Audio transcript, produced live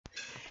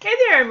Hey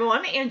there,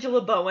 everyone.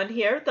 Angela Bowen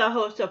here, the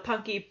host of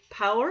Punky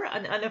Power,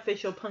 an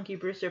unofficial Punky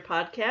Brewster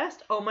podcast.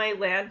 Oh my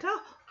Lanta,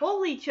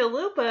 Holy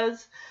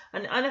Chalupas,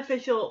 an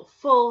unofficial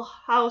Fuller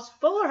House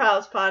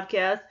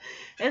podcast.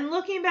 And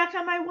looking back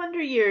on my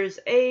Wonder Years,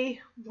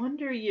 a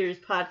Wonder Years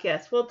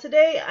podcast. Well,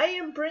 today I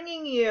am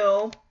bringing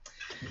you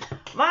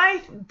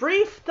my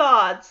brief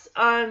thoughts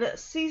on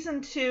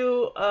season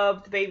 2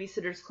 of The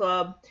Babysitter's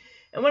Club.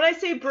 And when I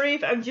say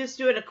brief, I'm just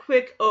doing a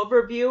quick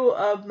overview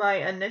of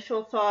my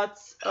initial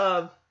thoughts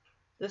of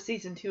the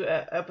season 2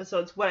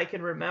 episodes, what I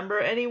can remember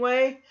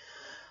anyway.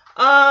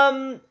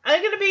 I'm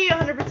going to be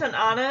 100%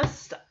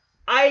 honest.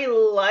 I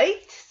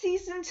liked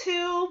season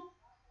 2,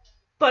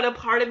 but a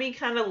part of me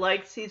kind of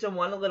liked season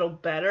 1 a little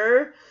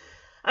better.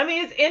 I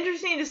mean, it's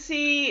interesting to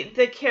see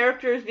the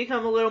characters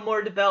become a little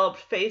more developed,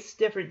 face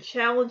different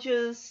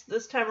challenges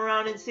this time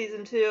around in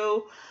season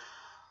 2.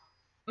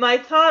 My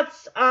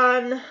thoughts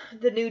on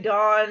the New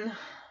Dawn.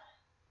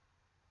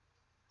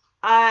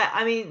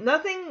 I mean,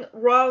 nothing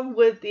wrong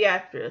with the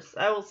actress.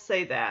 I will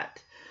say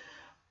that.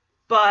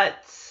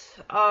 But,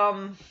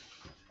 I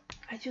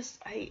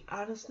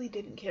honestly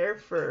didn't care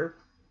for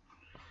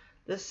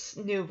this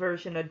new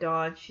version of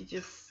Dawn. She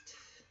just,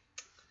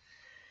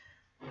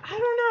 I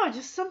don't know,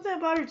 just something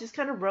about her just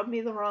kind of rubbed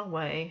me the wrong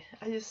way.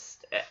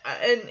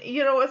 And,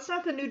 you know, it's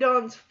not the New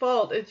Dawn's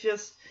fault. It's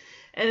just,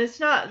 and it's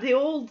not the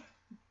old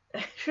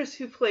actress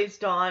who plays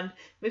Dawn,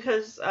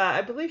 because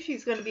I believe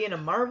she's going to be in a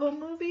Marvel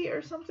movie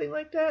or something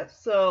like that,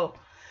 so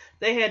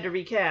they had to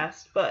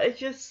recast. But it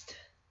just,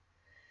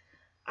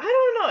 I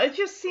don't know, it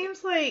just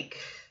seems like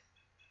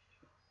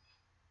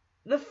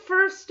the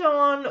first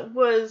Dawn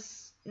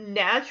was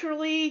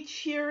naturally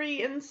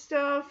cheery and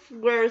stuff,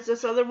 whereas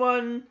this other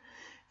one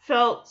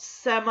felt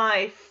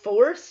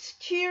semi-forced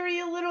cheery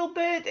a little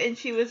bit, and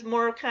she was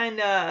more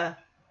kind of,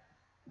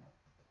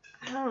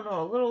 I don't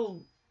know, a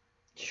little,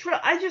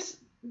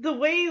 the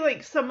way,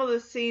 like, some of the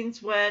scenes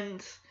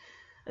went,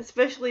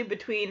 especially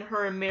between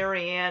her and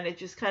Marianne, it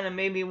just kind of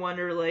made me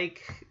wonder,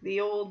 like, the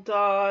old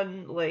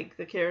Dawn, like,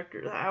 the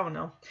character, I don't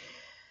know.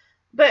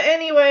 But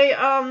anyway,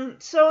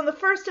 so in the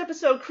first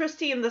episode,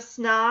 Christy and the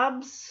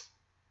Snobs,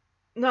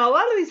 now, a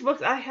lot of these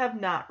books I have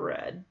not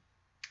read.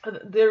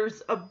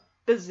 There's a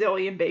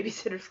bazillion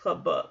Babysitter's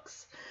Club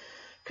books.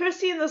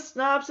 Christy and the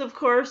Snobs, of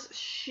course,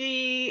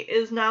 she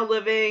is now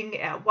living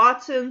at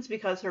Watson's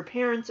because her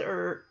parents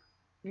are,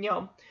 you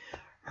know,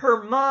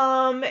 her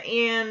mom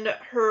and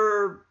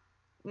her,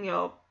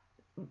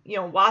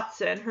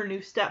 Watson, her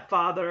new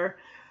stepfather,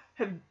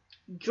 have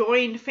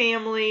joined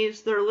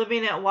families. They're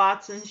living at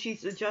Watson.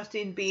 She's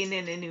adjusting being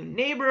in a new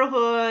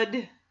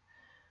neighborhood.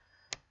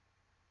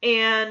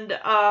 And,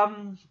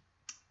 I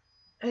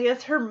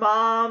guess her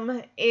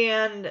mom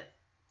and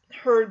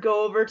her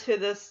go over to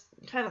this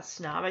kind of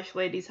snobbish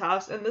lady's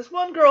house. And this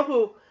one girl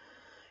who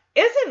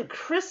isn't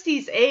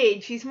Christy's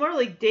age, she's more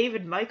like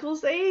David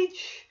Michael's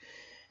age.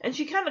 And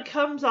she kind of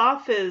comes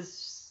off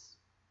as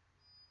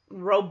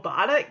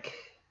robotic,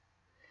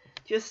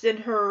 just in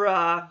her,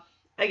 I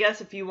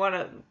guess if you want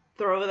to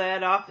throw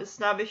that off as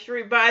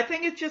snobbishy. But I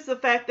think it's just the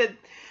fact that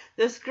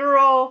this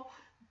girl,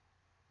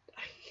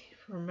 I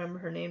can't remember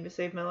her name to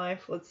save my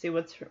life. Let's see,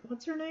 what's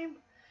her name?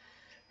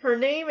 Her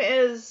name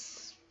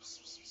is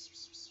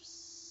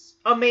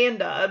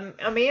Amanda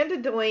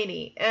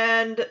Delaney.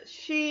 And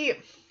she's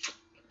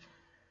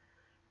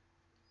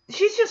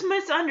just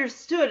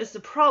misunderstood is the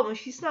problem.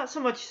 She's not so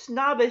much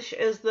snobbish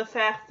as the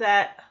fact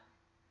that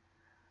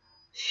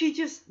she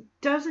just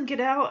doesn't get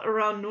out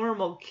around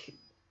normal.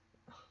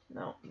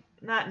 No,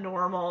 not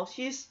normal.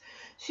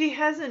 She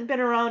hasn't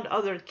been around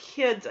other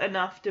kids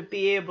enough to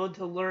be able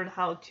to learn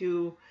how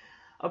to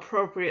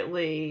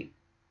appropriately,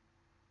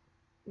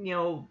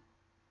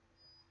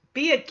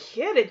 be a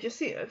kid. It just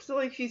seems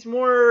like she's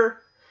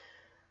more,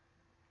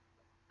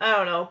 I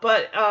don't know.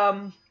 But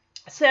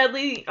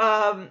sadly,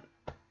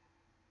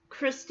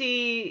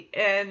 Christy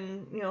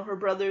and, her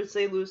brothers,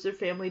 they lose their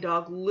family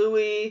dog,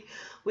 Louie.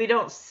 We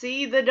don't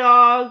see the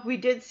dog. We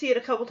did see it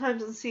a couple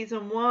times in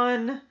season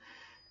 1.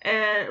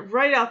 And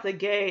right out the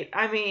gate,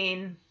 I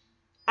mean,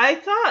 I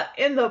thought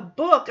in the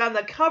book on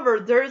the cover,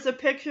 there's a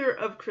picture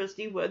of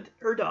Christy with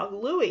her dog,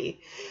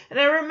 Louie. And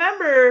I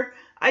remember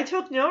I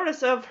took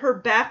notice of her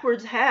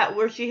backwards hat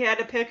where she had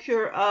a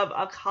picture of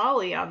a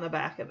collie on the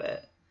back of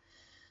it.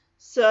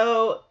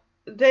 So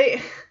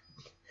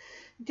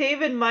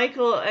David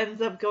Michael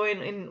ends up going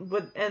in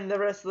with, and the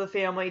rest of the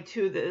family,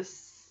 to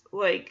this,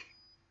 like,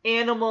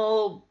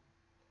 animal,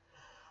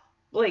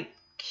 like,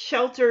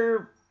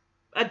 shelter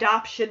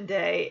adoption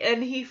day.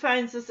 And he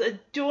finds this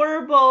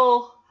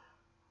adorable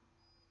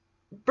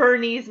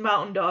Bernese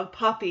Mountain Dog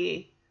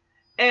puppy.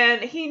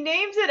 And he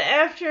names it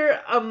after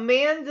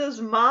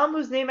Amanda's mom,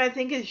 whose name I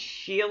think is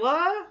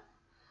Sheila.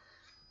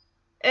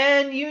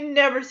 And you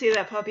never see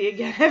that puppy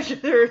again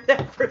after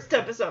that first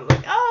episode. I'm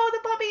like, oh,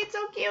 the puppy, it's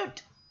so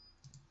cute.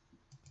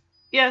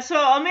 Yeah, so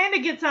Amanda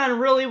gets on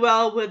really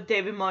well with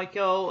David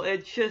Michael.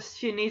 It's just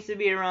she needs to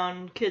be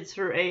around kids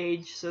her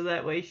age so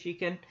that way she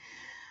can,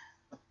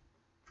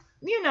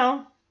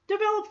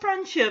 develop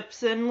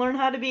friendships and learn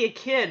how to be a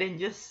kid and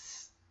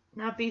just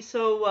not be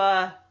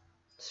so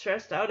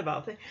stressed out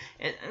about things.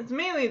 It's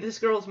mainly this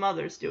girl's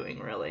mother's doing,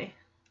 really.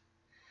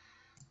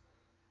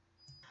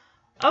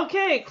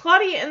 Okay,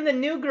 Claudia and the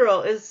New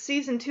Girl is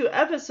season 2,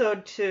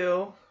 episode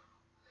 2.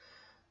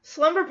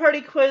 Slumber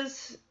Party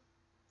Quiz.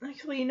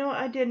 Actually, you know what?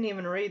 I didn't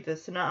even read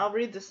this. And I'll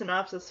read the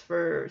synopsis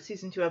for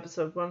season 2,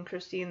 episode 1,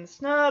 Christy and the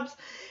Snubs.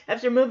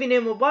 After moving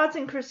in with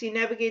Watson, Christy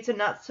navigates a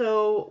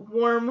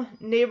not-so-warm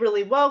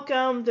neighborly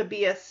welcome. The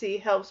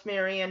BSC helps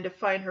Marianne to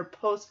find her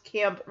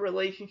post-camp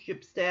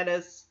relationship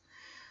status.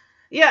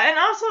 Yeah, and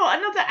also,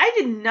 I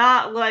did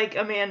not like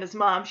Amanda's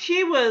mom.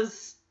 She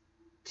was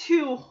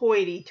too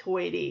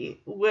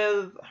hoity-toity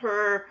with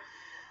her.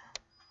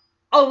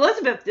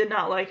 Elizabeth did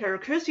not like her.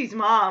 Christy's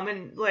mom,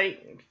 and,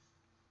 like,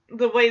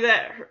 the way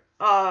that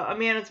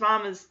Amanda's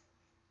mom is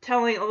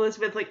telling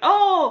Elizabeth, like,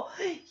 oh,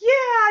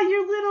 yeah,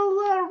 your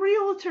little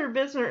realtor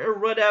business or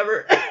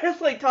whatever.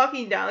 It's like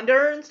talking down to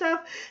her and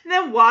stuff. And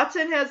then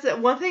Watson has that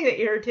one thing that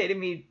irritated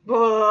me.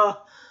 Because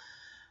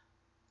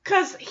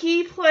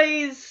he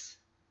plays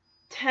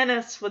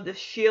tennis with the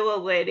Sheila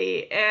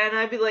lady. And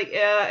I'd be like,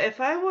 if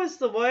I was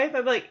the wife,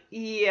 I'd be like,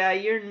 yeah,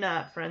 you're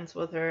not friends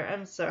with her.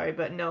 I'm sorry,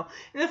 but no.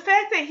 And the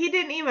fact that he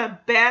didn't even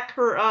back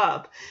her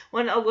up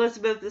when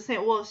Elizabeth is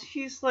saying, well,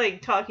 she's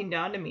like talking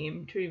down to me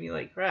and treating me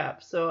like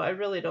crap. So I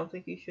really don't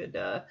think you should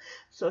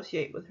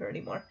associate with her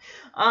anymore.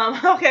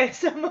 Okay,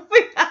 so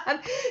moving on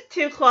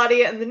to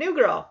Claudia and the New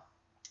Girl.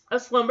 A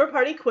slumber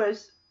party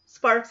quiz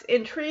sparks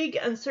intrigue,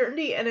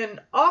 uncertainty, and an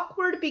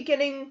awkward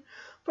beginning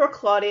for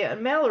Claudia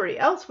and Mallory.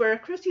 Elsewhere,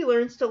 Christy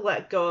learns to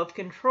let go of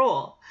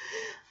control.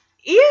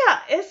 Yeah,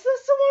 is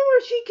this the one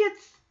where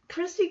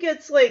Christy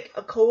gets like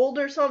a cold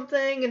or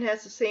something and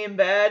has to stay in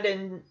bed,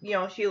 and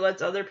she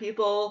lets other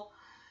people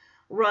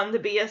run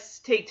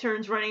take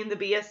turns running the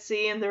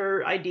BSC, and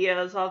their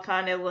ideas all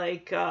kind of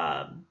like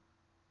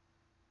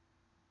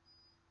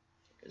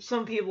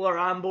some people are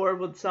on board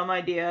with some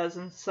ideas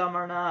and some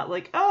are not.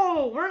 Like,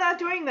 oh, we're not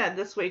doing that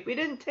this week. We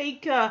didn't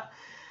take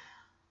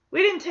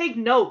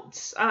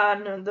notes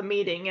on the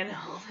meeting and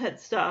all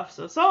that stuff.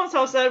 So and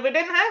so said we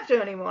didn't have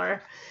to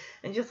anymore.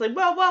 And just like,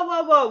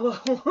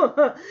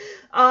 whoa.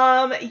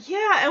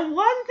 Yeah, and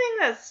one thing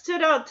that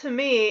stood out to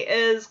me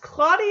is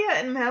Claudia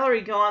and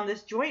Mallory go on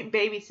this joint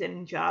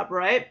babysitting job,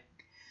 right?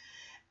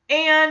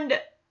 And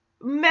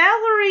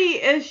Mallory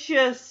is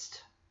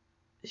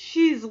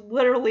she's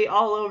literally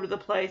all over the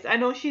place. I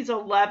know she's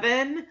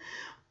 11,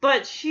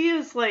 but she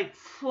is like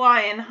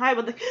flying high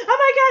with like, oh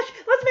my gosh,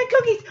 let's make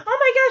cookies. Oh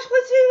my gosh,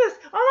 let's do this.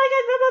 Oh my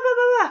gosh, blah, blah,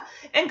 blah, blah.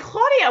 And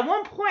Claudia at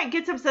one point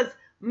gets up and says,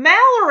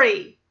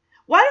 Mallory,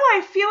 why do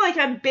I feel like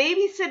I'm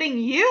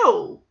babysitting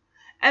you?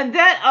 And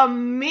that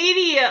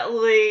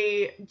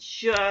immediately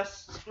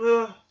just,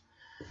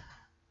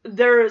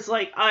 there is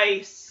like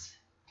ice.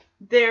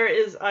 There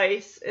is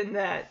ice in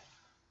that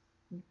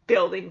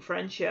building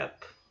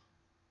friendship.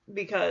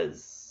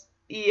 Because,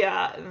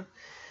 yeah,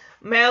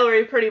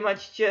 Mallory pretty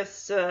much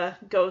just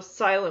goes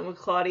silent with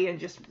Claudia and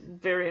just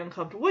very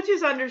uncomfortable, which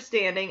is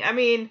understanding. I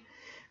mean,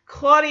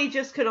 Claudia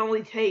just could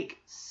only take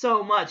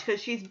so much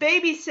because she's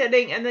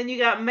babysitting, and then you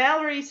got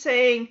Mallory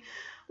saying,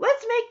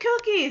 let's make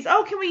cookies.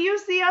 Oh, can we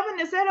use the oven?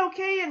 Is that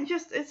okay? And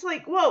just, it's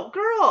like, whoa,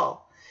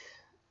 girl.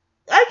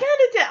 I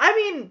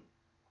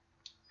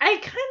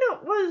kind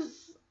of was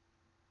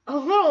a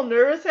little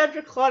nervous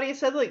after Claudia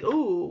said, like,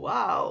 ooh,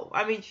 wow.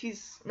 I mean,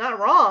 she's not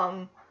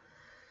wrong.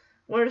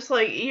 Where it's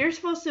like, you're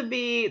supposed to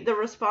be the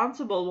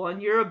responsible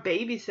one. You're a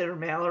babysitter,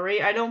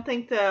 Mallory. I don't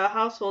think the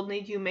household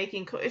needs you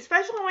making cookies,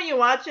 especially when you're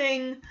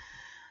watching,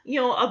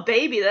 a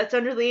baby that's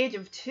under the age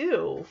of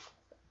 2.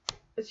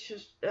 It's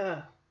just,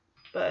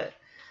 but,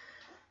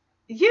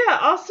 yeah,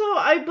 also,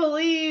 I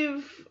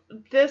believe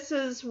this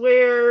is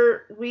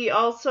where we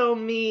also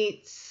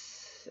meet,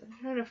 I'm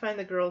trying to find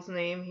the girl's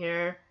name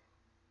here.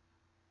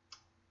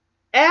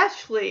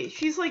 Ashley.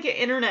 She's like an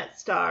internet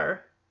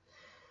star.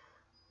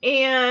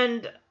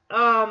 And,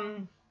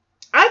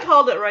 I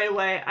called it right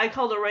away.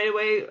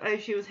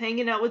 As she was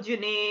hanging out with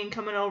Janine,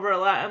 coming over a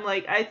lot. I'm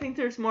like, I think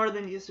there's more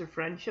than just a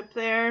friendship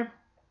there.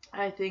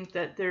 I think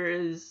that there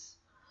is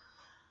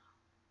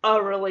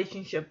a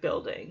relationship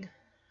building.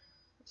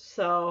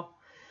 So,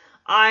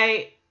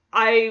 I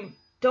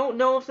don't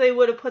know if they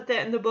would have put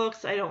that in the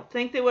books. I don't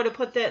think they would have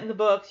put that in the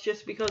books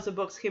just because the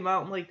books came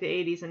out in like the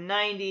 80s and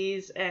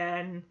 90s,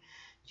 and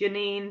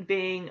Janine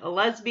being a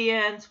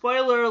lesbian,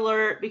 spoiler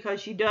alert, because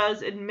she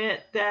does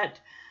admit that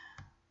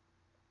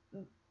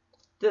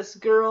this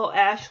girl,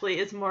 Ashley,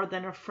 is more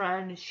than a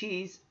friend.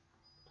 She's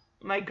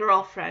my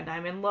girlfriend.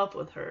 I'm in love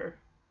with her.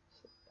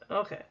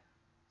 Okay.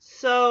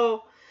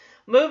 So,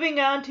 moving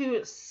on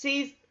to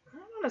season...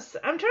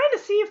 I'm trying to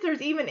see if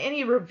there's even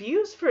any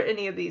reviews for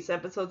any of these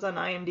episodes on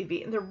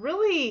IMDb, and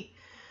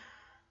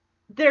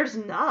there's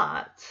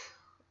not.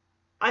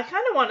 I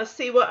kind of want to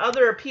see what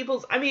other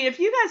people's... I mean, if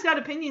you guys got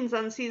opinions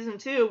on season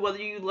 2, whether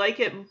you like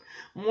it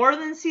more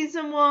than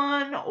season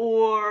 1,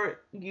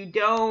 or you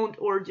don't,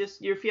 or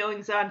just your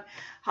feelings on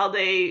how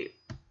they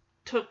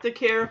took the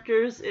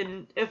characters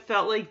and it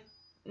felt like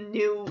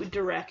new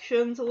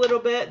directions a little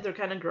bit. They're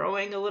kind of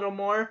growing a little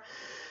more.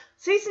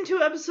 Season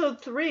 2, Episode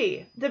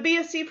 3. The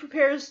BSC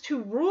prepares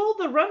to rule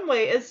the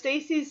runway as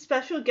Stacy's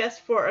special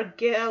guest for a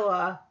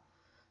gala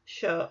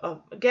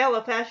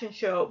fashion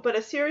show, but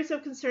a series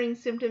of concerning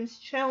symptoms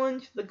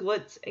challenge the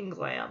glitz and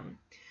glam.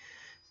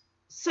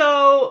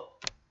 So,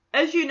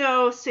 as you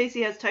know,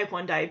 Stacy has type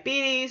 1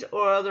 diabetes,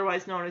 or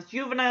otherwise known as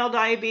juvenile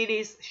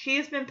diabetes. She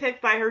has been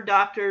picked by her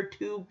doctor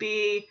to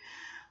be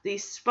the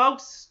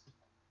spokesteen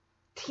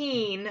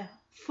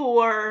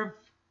for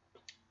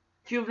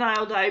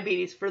juvenile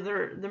diabetes for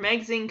the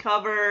magazine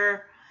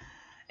cover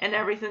and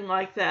everything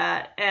like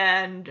that.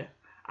 And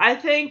I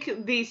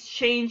think these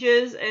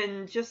changes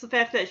and just the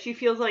fact that she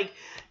feels like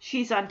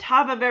she's on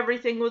top of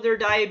everything with her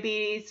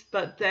diabetes,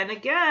 but then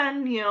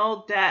again,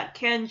 that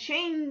can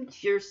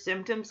change. Your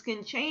symptoms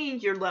can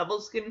change. Your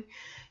levels can,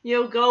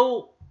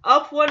 go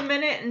up 1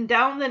 minute and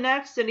down the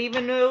next. And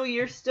even though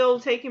you're still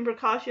taking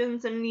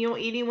precautions and,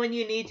 eating when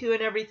you need to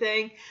and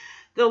everything,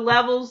 the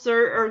levels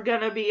are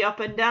going to be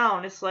up and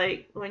down. It's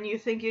like when you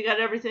think you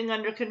got everything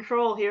under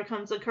control, here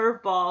comes a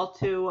curveball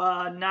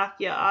to knock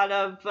you out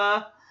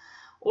of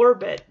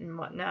orbit and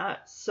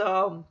whatnot.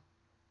 So,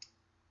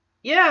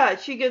 yeah,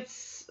 she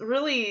gets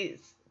really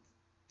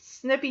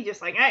snippy,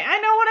 just like, I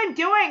know what I'm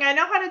doing. I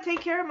know how to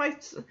take care of my...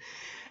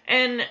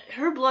 And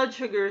her blood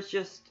sugar is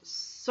just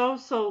so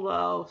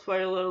low,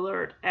 spoiler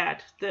alert,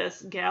 at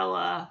this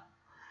gala,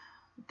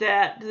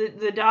 that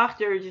the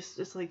doctor just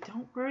is like,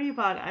 don't worry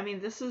about it. I mean,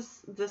 this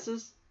is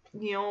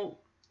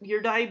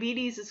your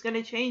diabetes is going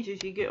to change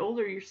as you get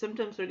older. Your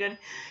symptoms are going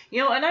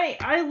to, and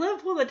I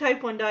live with a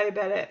type 1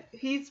 diabetic.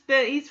 He's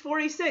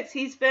 46.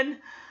 He's been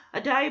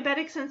a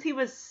diabetic since he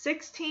was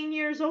 16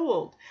 years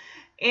old.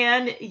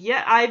 And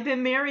yet I've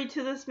been married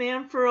to this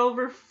man for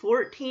over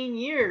 14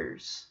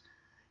 years.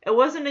 It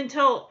wasn't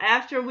until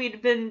after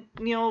we'd been,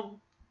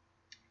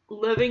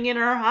 living in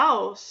our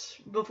house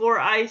before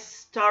I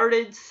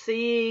started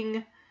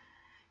seeing,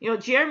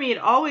 Jeremy had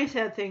always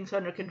had things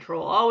under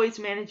control, always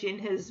managing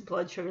his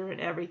blood sugar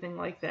and everything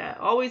like that,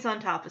 always on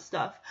top of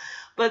stuff.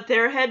 But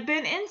there had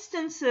been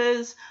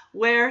instances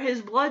where his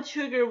blood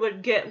sugar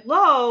would get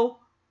low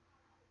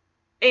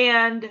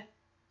and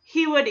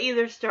he would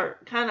either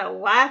start kind of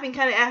laughing,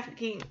 kind of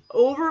acting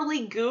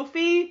overly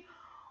goofy,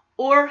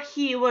 or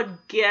he would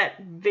get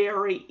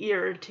very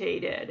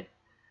irritated.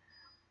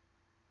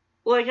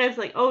 Like, I was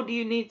like, oh, do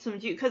you need some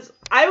juice? Because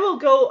I would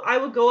go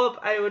up,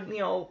 I would,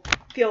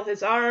 feel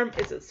his arm.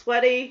 Is it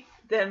sweaty?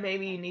 Then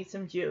maybe you need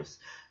some juice.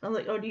 I'm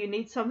like, oh, do you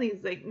need something?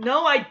 He's like,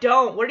 no, I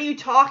don't. What are you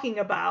talking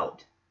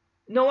about?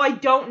 No, I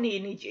don't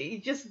need any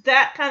juice. Just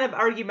that kind of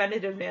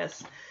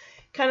argumentativeness.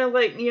 Kind of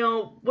like,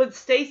 with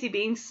Stacy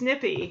being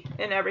snippy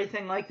and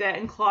everything like that.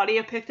 And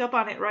Claudia picked up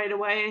on it right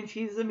away. And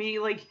she's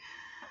immediately like,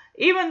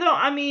 even though,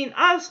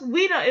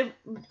 we don't, if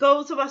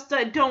those of us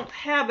that don't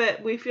have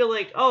it, we feel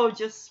like, oh,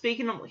 just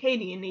speaking of, hey,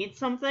 do you need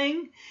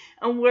something?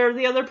 And where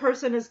the other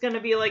person is going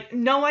to be like,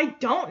 no, I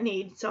don't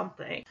need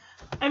something.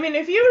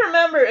 If you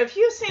remember, if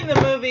you've seen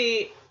the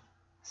movie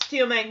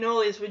Steel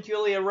Magnolias with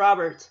Julia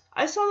Roberts,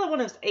 I saw that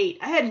when I was 8.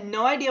 I had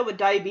no idea what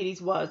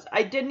diabetes was.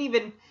 I didn't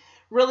even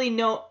really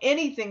know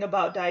anything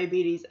about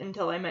diabetes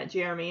until I met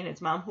Jeremy and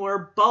his mom, who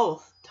are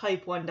both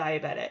type 1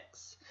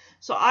 diabetics.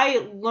 So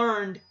I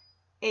learned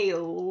a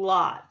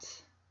lot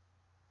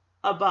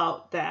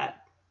about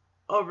that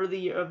over the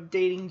year of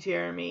dating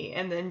Jeremy,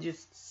 and then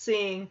just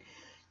seeing,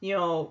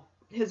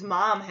 his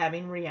mom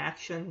having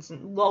reactions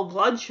and low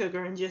blood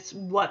sugar and just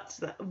what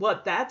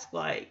that's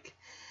like.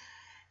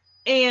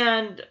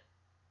 And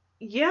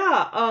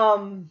yeah,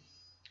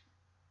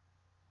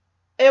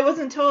 it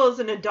wasn't until as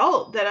an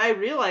adult that I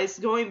realized,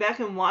 going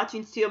back and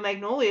watching Steel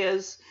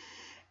Magnolias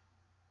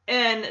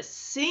and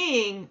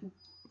seeing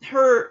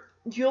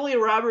Julia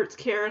Roberts'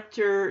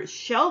 character,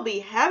 Shelby,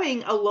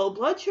 having a low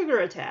blood sugar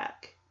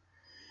attack.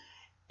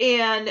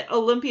 And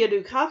Olympia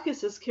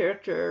Dukakis'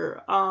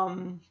 character,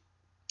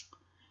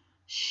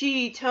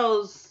 she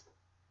tells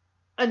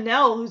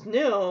Annelle, who's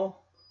new,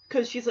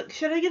 because she's like,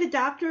 should I get a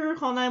doctor or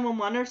call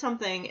 911 or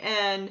something?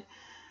 And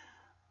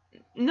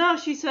no,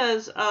 she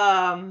says,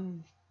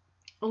 Olympia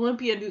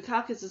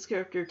Dukakis'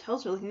 character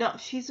tells her, like, no,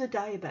 she's a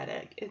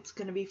diabetic. It's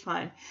going to be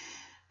fine.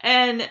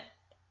 And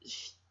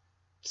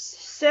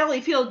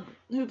Sally Field,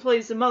 who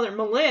plays the mother,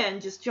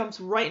 Malin, just jumps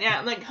right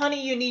out, like,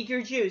 honey, you need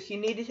your juice. You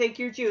need to take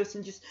your juice.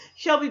 And just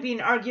Shelby being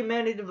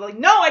argumentative, like,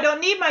 no, I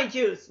don't need my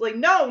juice. Like,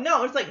 no.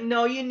 It's like,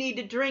 no, you need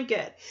to drink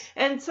it.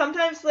 And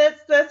sometimes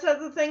that's how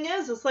the thing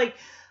is. It's like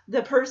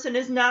the person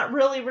is not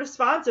really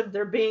responsive.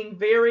 They're being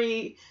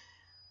very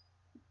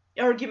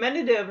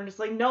argumentative. And it's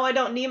like, no, I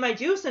don't need my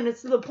juice. And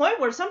it's to the point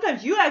where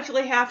sometimes you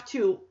actually have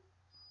to,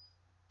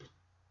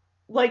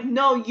 like,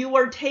 no, you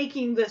are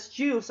taking this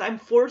juice. I'm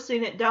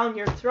forcing it down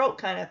your throat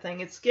kind of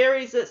thing. As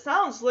scary as it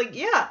sounds, like,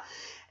 yeah,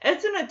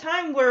 it's in a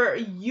time where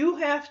you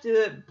have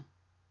to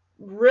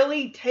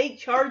really take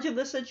charge of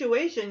the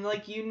situation.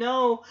 Like,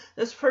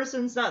 this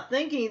person's not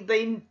thinking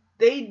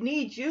they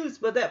need juice,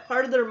 but that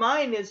part of their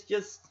mind is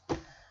just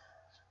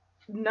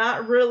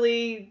not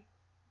really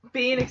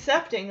being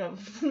accepting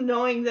of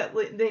knowing that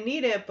they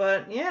need it.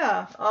 But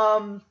yeah,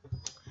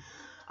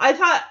 I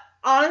thought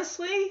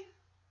honestly,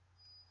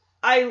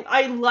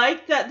 I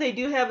like that they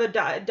do have a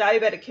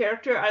diabetic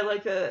character. I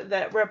like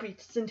that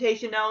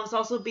representation now is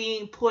also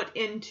being put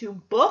into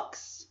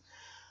books.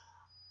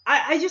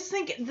 I just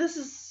think this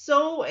is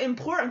so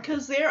important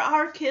because there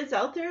are kids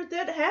out there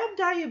that have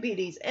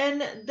diabetes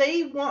and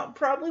they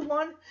probably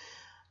want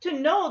to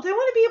know, they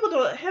want to be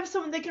able to have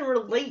someone they can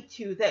relate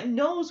to that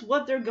knows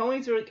what they're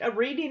going through. Like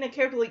reading a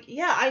character, like,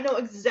 yeah, I know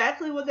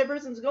exactly what that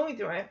person's going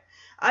through.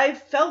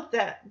 I've felt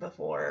that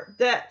before.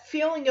 That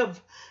feeling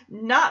of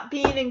not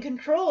being in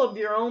control of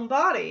your own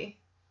body.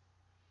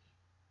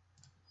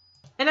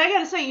 And I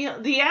gotta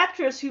say, the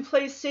actress who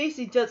plays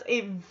Stacy does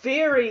a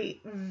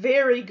very,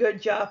 very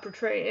good job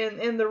portraying,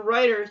 and the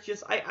writers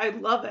just, I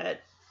love it.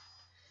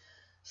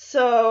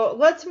 So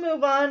let's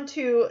move on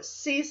to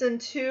season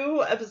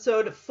 2,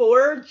 episode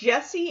 4,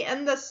 Jessie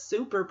and the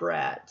Super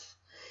Brat.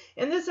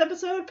 In this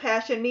episode,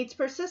 passion meets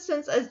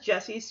persistence as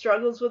Jessie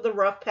struggles with a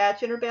rough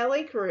patch in her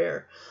ballet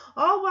career,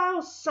 all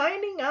while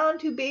signing on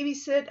to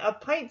babysit a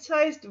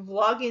pint-sized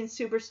vlogging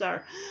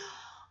superstar.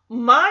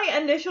 My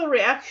initial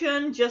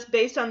reaction, just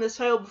based on this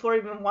title before I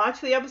even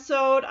watched the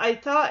episode, I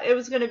thought it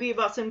was going to be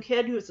about some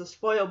kid who's a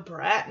spoiled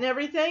brat and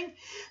everything.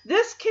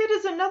 This kid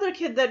is another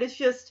kid that is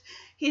just,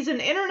 he's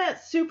an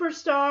internet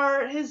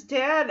superstar. His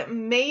dad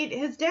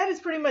is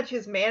pretty much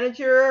his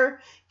manager,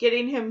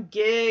 getting him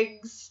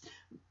gigs,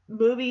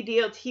 movie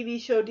deal,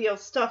 TV show deal,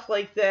 stuff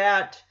like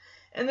that.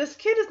 And this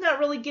kid is not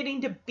really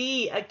getting to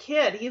be a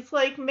kid. He's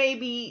like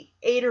maybe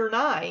 8 or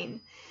 9.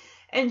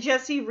 And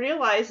Jessie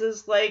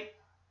realizes, like,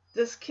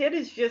 this kid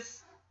is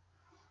just,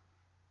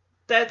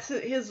 that's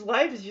his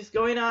life is just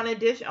going on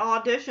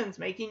auditions,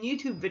 making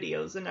YouTube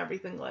videos and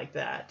everything like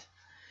that.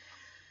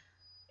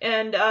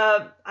 And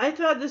I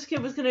thought this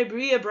kid was going to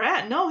be a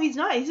brat. No, he's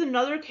not. He's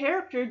another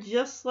character,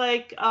 just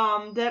like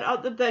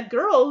that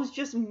girl who's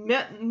just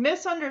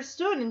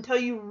misunderstood until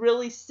you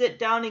really sit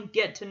down and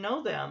get to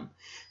know them.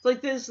 It's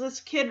like, does this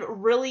kid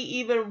really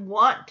even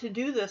want to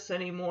do this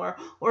anymore?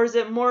 Or is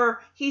it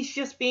more he's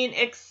just being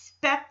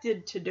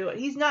expected to do it?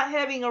 He's not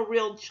having a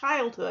real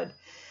childhood.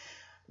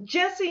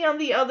 Jessie, on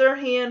the other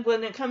hand,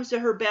 when it comes to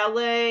her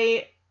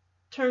ballet,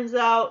 turns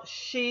out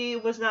she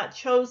was not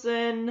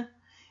chosen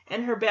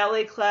in her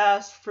ballet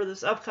class for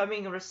this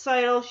upcoming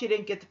recital. She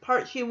didn't get the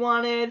part she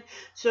wanted,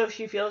 so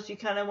she feels she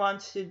kind of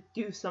wants to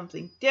do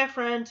something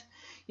different,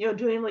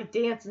 doing like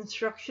dance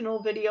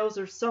instructional videos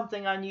or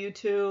something on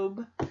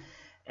YouTube.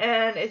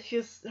 And it's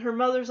just, her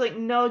mother's like,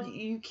 no,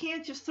 you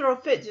can't just throw a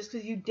fit just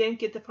because you didn't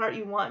get the part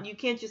you want. You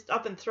can't just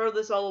up and throw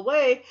this all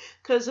away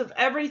because of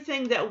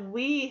everything that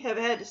we have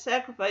had to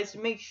sacrifice to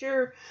make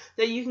sure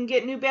that you can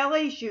get new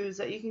ballet shoes,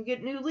 that you can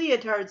get new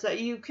leotards, that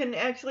you can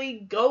actually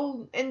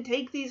go and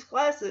take these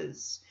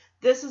classes.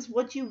 This is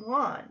what you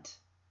want.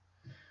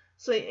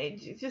 So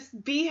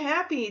just be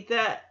happy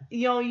that,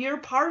 you're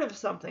part of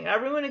something.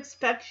 Everyone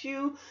expects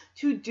you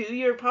to do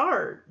your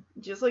part.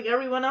 Just like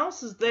everyone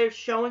else is there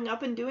showing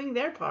up and doing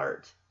their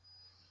part.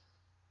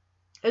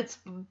 It's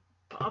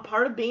a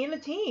part of being a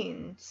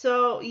teen.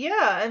 So,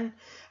 yeah. And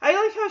I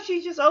like how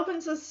she just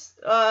opens this,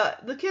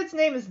 the kid's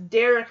name is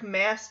Derek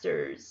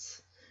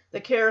Masters, the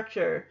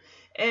character.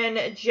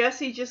 And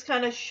Jessie just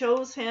kind of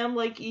shows him,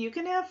 like, you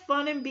can have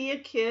fun and be a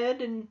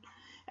kid and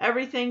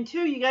everything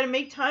too. You got to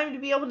make time to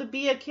be able to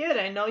be a kid.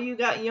 I know you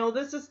got,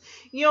 this is,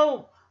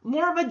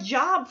 more of a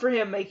job for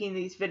him making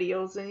these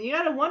videos. And you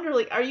got to wonder,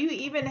 like, are you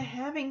even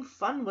having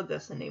fun with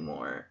this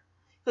anymore?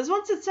 Because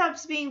once it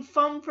stops being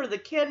fun for the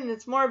kid and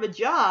it's more of a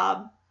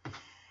job,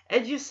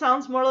 it just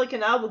sounds more like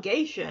an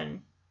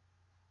obligation.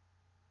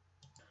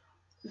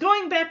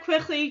 Going back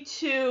quickly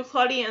to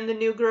Claudia and the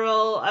new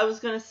girl, I was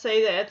going to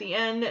say that at the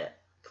end,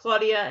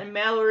 Claudia and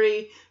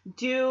Mallory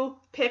do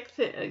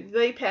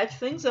they patch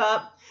things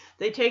up.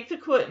 They take the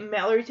quiz.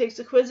 Mallory takes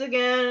the quiz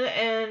again,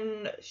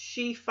 and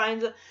she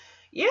finds out.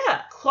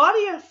 Yeah,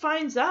 Claudia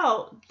finds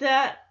out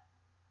that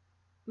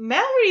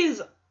Mallory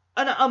is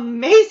an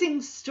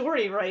amazing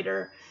story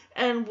writer,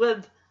 and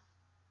with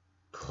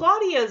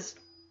Claudia's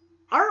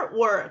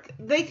artwork,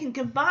 they can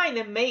combine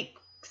and make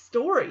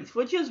stories,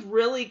 which is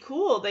really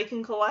cool. They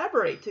can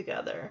collaborate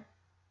together.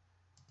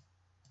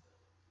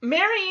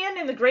 Marianne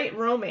and the Great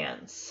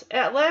Romance.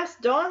 At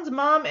last, Dawn's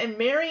mom and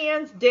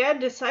Marianne's dad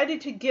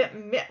decided to get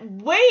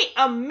Wait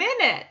a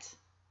minute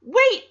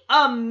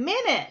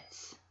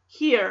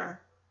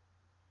here.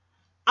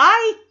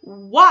 I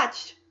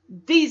watched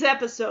these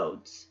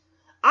episodes.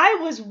 I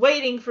was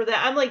waiting for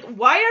that. I'm like,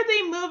 why are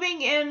they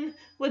moving in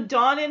with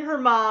Dawn and her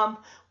mom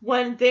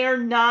when they're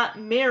not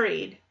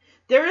married?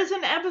 There is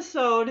an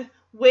episode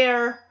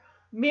where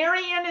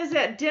Marianne is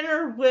at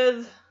dinner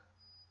with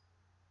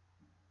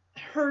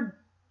her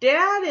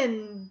dad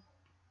and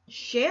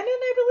Shannon,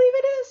 I believe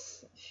it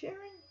is.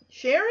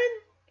 Sharon?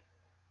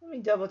 Let me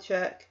double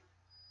check.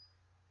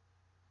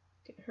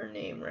 Get her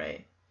name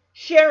right.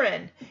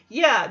 Sharon.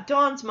 Yeah,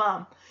 Dawn's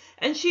mom.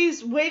 And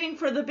she's waiting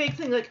for the big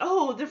thing, like,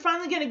 oh, they're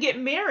finally going to get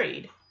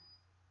married.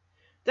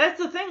 That's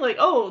the thing, like,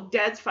 oh,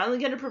 Dad's finally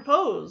going to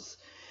propose.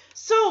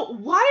 So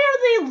why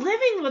are they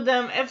living with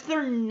them if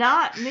they're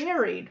not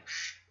married?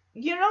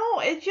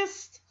 It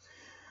just,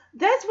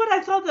 that's what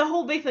I thought the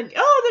whole big thing.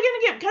 Oh, they're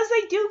gonna get, because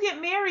they do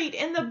get married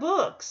in the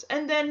books,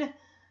 and then,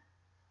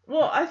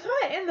 well, I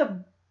thought in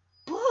the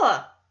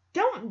book,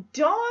 don't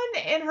Dawn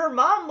and her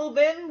mom move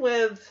in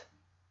with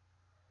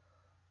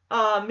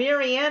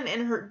Marianne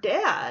and her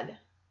dad?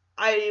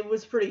 I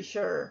was pretty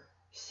sure.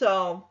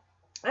 So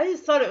I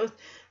just thought it was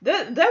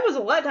that was a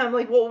letdown.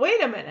 Like, well,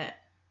 wait a minute.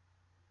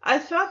 I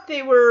thought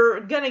they were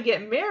gonna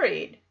get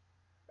married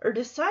or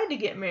decide to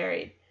get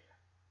married.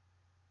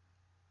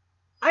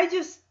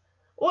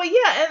 Well,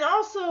 yeah, and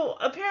also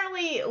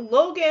apparently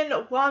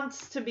Logan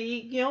wants to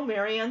be,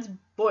 Marianne's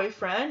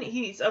boyfriend.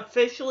 He's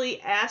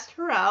officially asked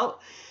her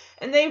out,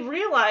 and they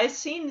realize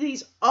seeing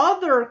these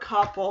other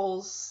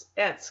couples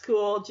at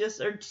school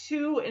just are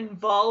too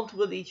involved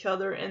with each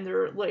other in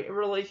their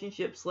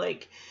relationships.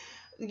 Like,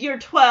 you're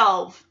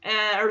 12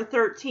 or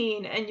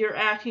 13, and you're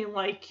acting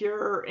like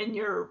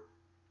you've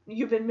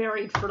been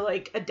married for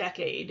like a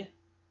decade.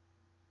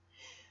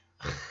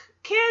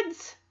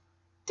 Kids,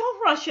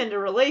 don't rush into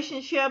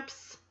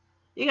relationships.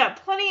 You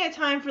got plenty of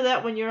time for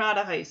that when you're out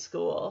of high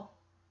school.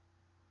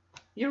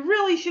 You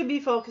really should be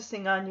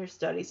focusing on your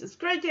studies. It's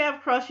great to have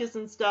crushes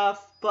and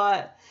stuff,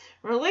 but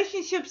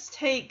relationships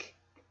take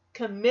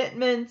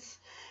commitments,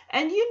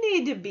 and you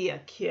need to be a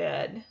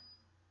kid.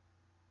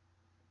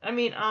 I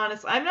mean,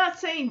 honestly, I'm not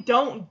saying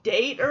don't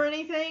date or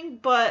anything,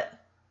 but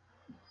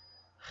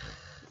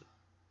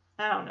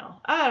I don't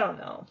know.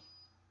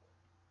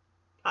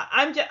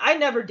 I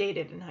never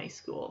dated in high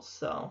school,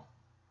 so,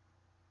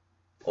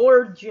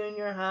 or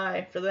junior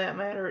high for that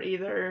matter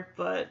either,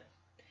 but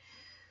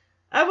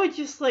I would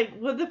just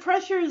with the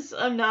pressures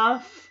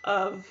enough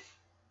of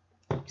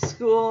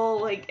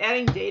school,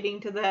 adding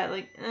dating to that,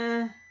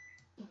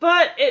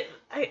 But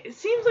it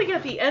seems like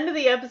at the end of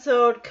the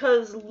episode,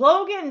 because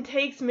Logan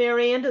takes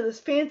Marianne to this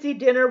fancy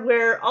dinner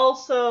or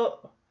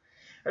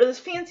this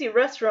fancy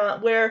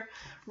restaurant where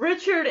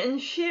Richard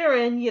and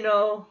Sharon,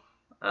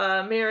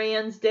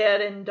 Marianne's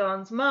dad and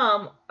Dawn's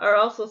mom, are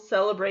also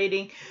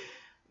celebrating.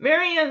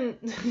 Marianne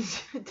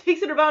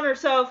takes it upon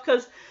herself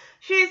because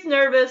she's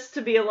nervous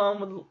to be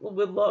alone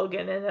with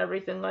Logan and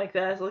everything like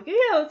that. It's like,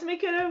 yeah, let's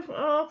make it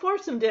a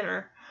foursome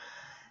dinner.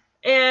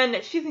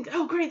 And she thinks,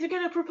 oh, great, they're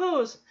going to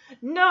propose.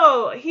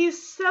 No,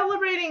 he's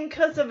celebrating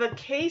because of a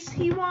case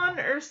he won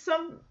or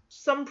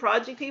some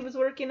project he was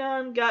working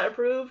on got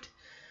approved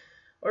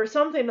or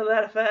something to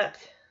that effect.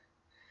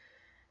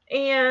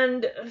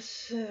 And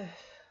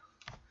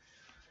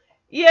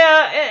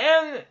yeah,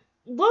 and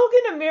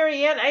Logan and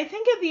Marianne, I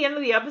think at the end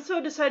of the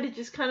episode, decided to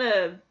just kind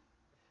of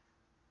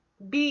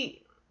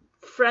be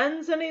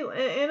friends in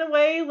a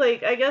way.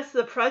 I guess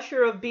the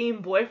pressure of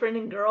being boyfriend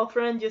and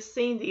girlfriend, just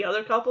seeing the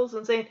other couples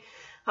and saying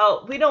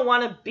how we don't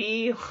want to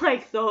be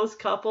like those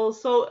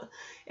couples, so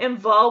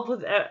involved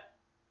with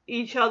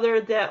each other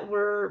that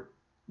we're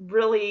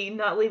really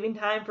not leaving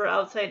time for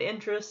outside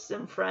interests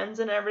and friends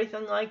and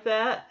everything like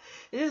that.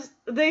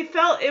 They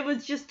felt it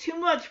was just too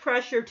much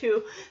pressure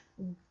to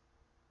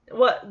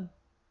what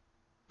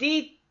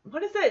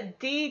is that?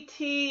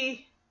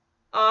 DTR,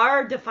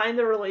 define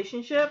the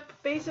relationship,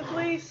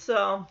 basically.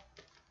 So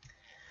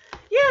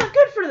yeah,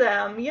 good for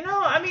them.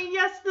 I mean,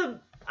 yes,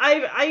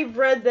 I've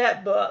read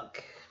that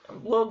book,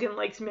 Logan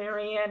Likes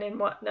Marianne and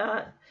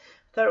whatnot.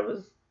 Thought it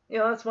was,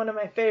 that's one of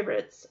my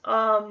favorites.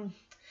 And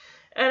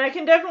I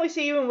can definitely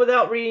see, even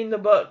without reading the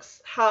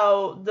books,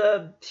 how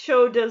the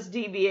show does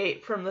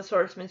deviate from the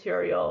source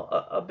material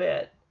a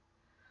bit.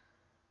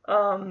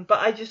 But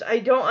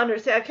I don't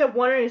understand. I kept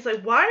wondering, it's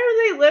like, why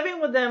are they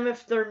living with them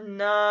if they're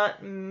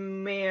not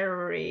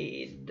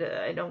married?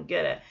 I don't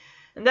get it.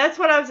 And that's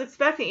what I was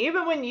expecting.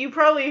 Even when you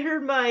probably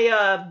heard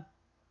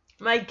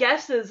my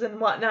guesses and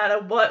whatnot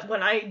of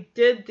when I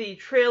did the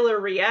trailer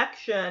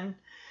reaction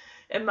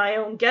and my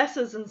own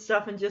guesses and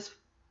stuff, and just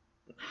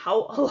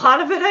how a lot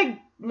of it I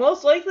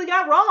most likely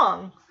got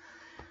wrong.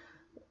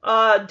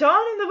 Dawn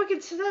and the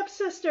Wicked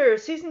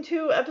Stepsisters, Season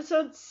 2,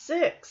 Episode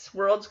 6.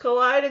 Worlds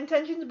collide and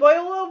tensions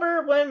boil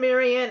over when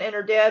Marianne and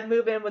her dad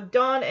move in with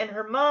Dawn and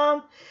her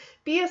mom.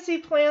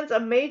 BSC plans a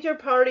major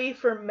party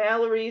for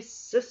Mallory's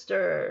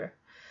sister.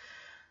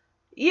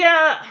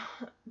 Yeah,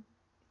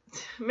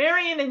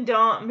 Marianne and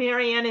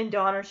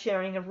Dawn are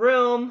sharing a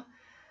room.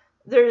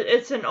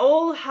 It's an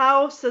old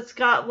house that's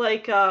got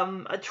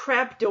a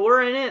trap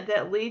door in it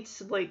that leads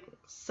to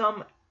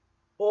some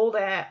old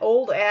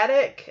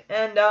attic,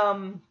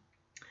 and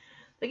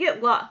they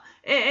get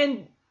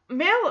and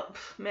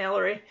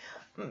Mallory,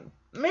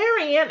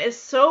 Marianne is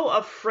so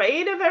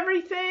afraid of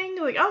everything.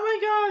 Oh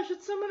my gosh,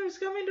 it's someone who's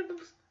coming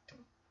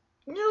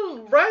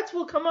to, rats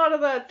will come out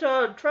of that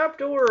trap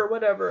door or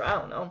whatever. I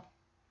don't know.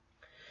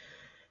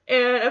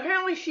 And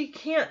apparently she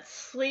can't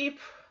sleep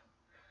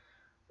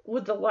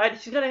with the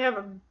light. She's gonna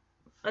have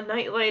a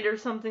night light or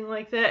something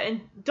like that.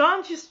 And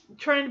Dawn's just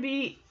trying to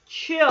be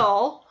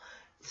chill.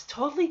 It's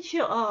totally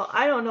chill. Oh,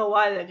 I don't know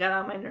why that got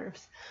on my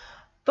nerves.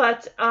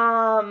 But,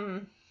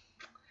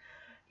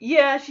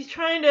 yeah, she's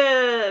trying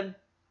to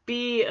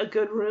be a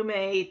good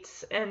roommate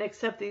and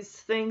accept these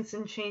things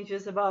and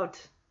changes about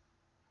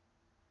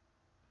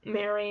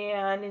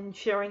Marianne and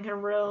sharing her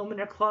room and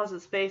her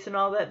closet space and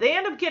all that. They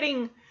end up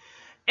getting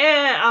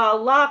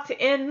locked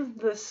in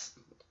this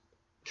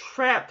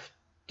trap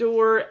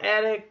door,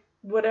 attic,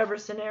 whatever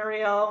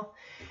scenario.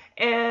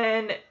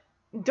 And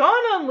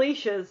Dawn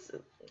unleashes.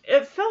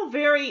 It felt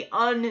very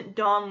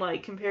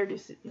un-Dawn-like compared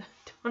to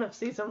Dawn of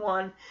Season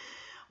 1,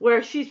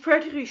 where she's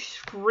practically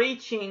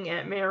screeching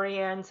at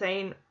Marianne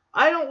saying,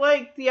 I don't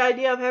like the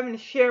idea of having to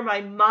share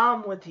my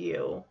mom with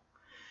you.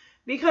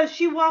 Because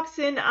she walks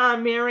in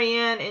on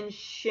Marianne and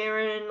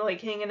Sharon,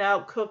 like, hanging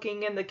out,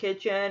 cooking in the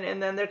kitchen,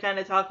 and then they're kind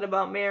of talking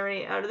about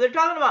they're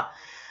talking about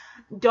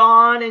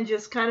Dawn and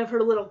just kind of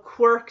her little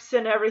quirks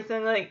and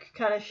everything, like,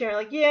 kind of sharing,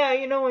 like, yeah,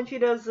 you know, when she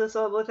does this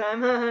all the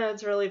time,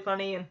 it's really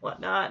funny and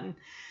whatnot, and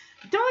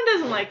Dawn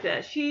doesn't like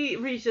that. She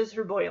reaches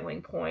her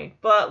boiling point,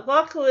 but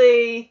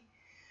luckily,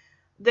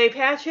 they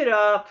patch it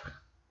up.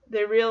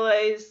 They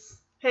realize,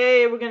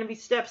 hey, we're going to be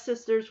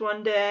stepsisters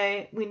one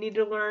day. We need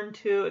to learn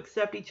to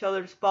accept each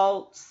other's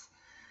faults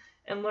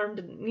and learn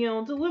to,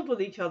 to live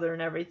with each other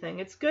and everything.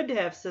 It's good to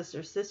have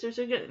sisters. Sisters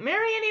are good.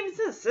 Marianne even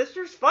says,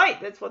 sisters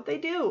fight. That's what they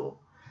do.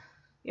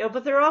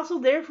 But they're also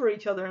there for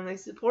each other and they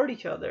support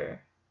each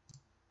other.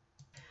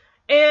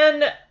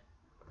 And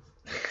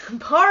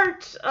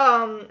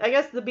I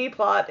guess the B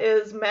plot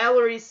is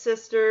Mallory's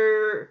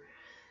sister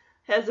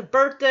has a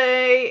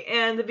birthday,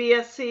 and the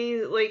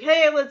VSC like,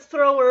 hey, let's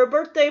throw her a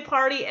birthday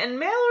party. And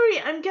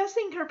Mallory, I'm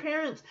guessing her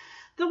parents,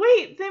 the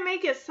way they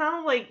make it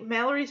sound like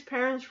Mallory's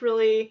parents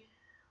really,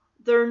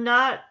 they're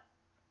not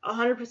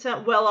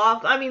 100% well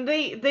off. I mean,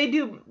 they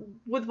do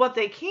with what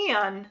they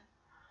can,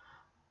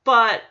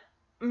 but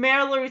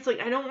Mallory's like,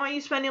 I don't want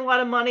you spending a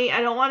lot of money.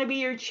 I don't want to be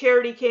your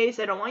charity case.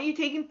 I don't want you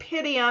taking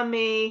pity on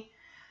me.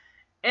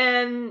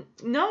 And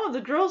no,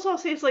 the girls all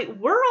say, it's like,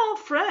 we're all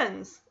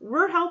friends.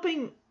 We're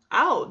helping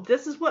out.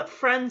 This is what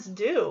friends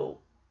do.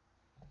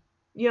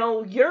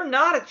 You're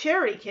not a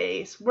charity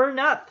case. We're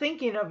not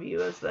thinking of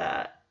you as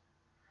that.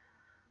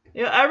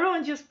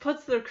 Everyone just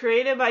puts their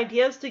creative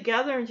ideas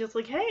together and just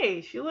like,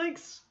 hey, she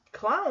likes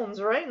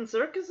clowns, right? And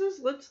circuses?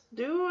 Let's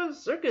do a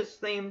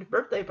circus-themed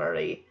birthday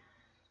party.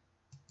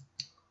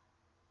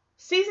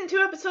 Season 2,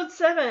 Episode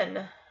 7.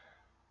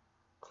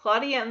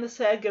 Claudia and the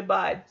Sad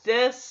Goodbye.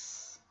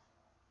 This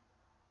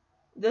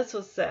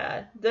was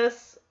sad.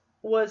 This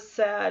was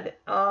sad.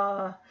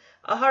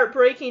 A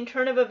heartbreaking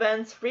turn of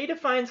events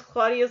redefines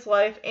Claudia's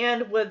life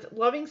and, with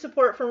loving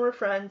support from her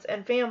friends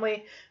and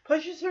family,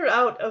 pushes her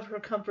out of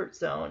her comfort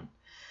zone.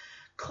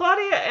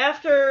 Claudia,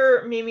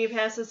 after Mimi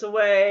passes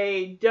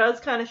away, does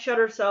kind of shut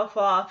herself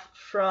off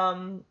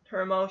from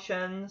her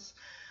emotions,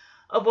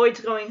 avoids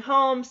going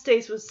home,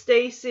 stays with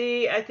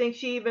Stacy. I think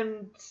she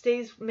even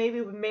stays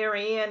maybe with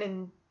Marianne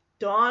and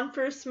Dawn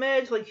for a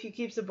smidge. Like, she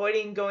keeps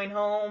avoiding going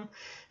home,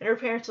 and her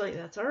parents are like,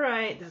 that's all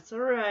right,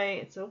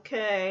 it's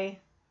okay.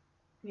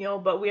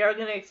 But we are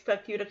going to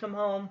expect you to come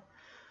home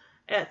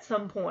at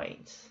some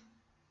point.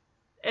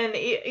 And,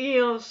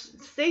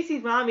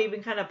 Stacy's mom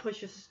even kind of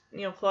pushes,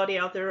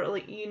 Claudia out there,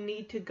 like, you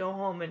need to go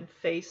home and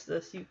face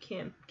this. You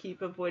can't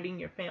keep avoiding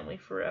your family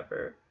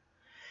forever.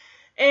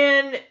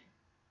 And,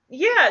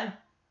 yeah,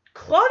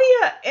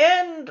 Claudia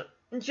and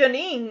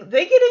Janine,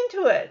 they get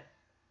into it.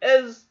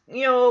 As,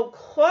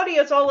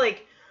 Claudia's all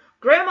like,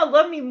 Grandma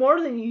loved me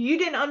more than you. You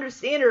didn't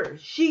understand her.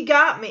 She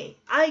got me.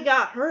 I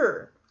got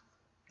her.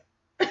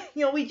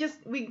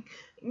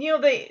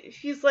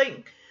 She's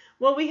like,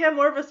 well, we have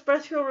more of a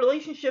special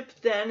relationship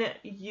than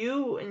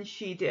you and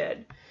she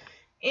did.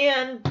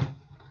 And,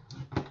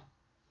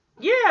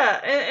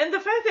 yeah, and the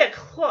fact that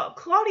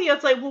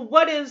Claudia's like, well,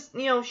 what is,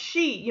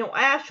 she,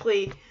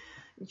 Ashley,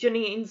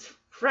 Janine's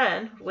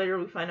friend, later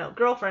we find out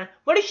girlfriend,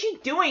 what is she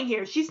doing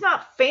here? She's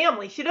not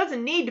family. She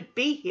doesn't need to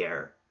be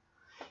here.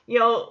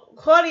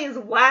 Claudia's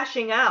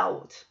lashing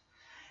out.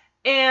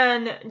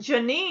 And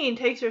Janine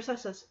takes her aside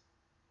and says,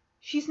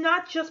 she's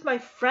not just my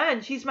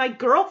friend. She's my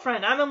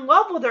girlfriend. I'm in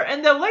love with her.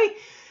 And the way,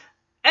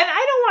 and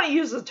I don't want to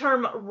use the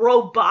term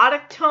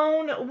robotic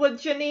tone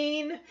with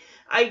Janine.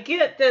 I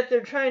get that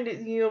they're trying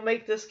to,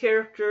 make this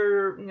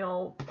character,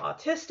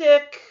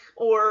 autistic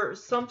or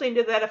something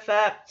to that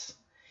effect.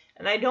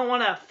 And I don't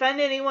want to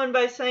offend anyone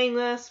by saying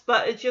this,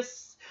 but it's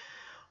just,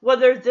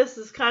 whether this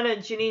is kind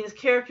of Janine's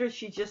character,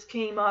 she just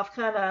came off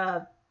kind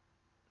of,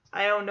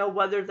 I don't know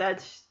whether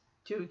that's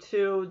due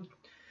to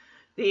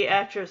the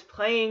actress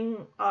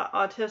playing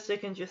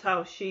autistic and just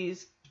how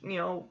she's,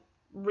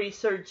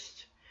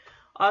 researched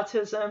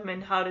autism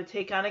and how to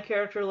take on a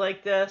character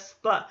like this.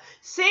 But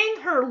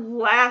seeing her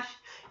lash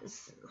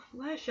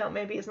out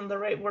maybe isn't the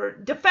right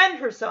word, defend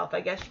herself,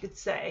 I guess you could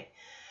say.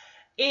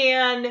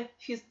 And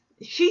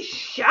she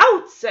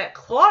shouts at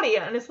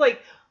Claudia, and it's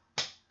like,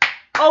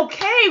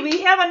 okay,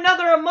 we have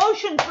another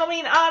emotion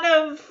coming out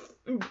of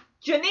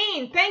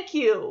Janine, thank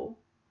you.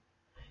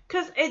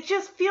 Because it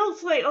just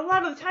feels like, a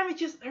lot of the time,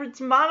 it's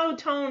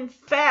monotone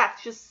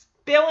facts just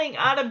spilling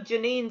out of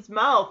Janine's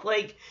mouth.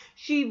 Like,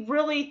 she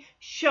really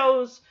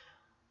shows,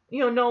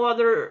 no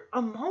other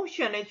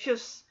emotion. It's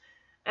just,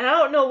 and I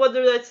don't know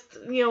whether that's,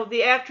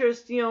 the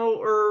actress,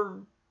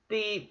 or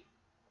the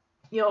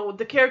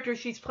the character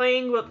she's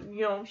playing with,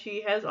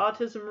 she has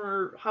autism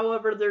or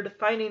however they're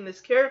defining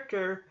this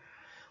character.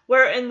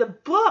 Where in the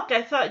book,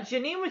 I thought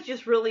Janine was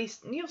just really,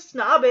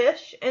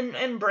 snobbish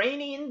and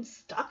brainy and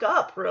stuck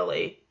up,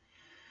 really.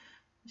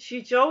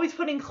 She's always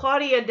putting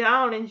Claudia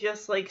down and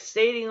just,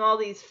 stating all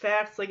these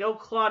facts, oh,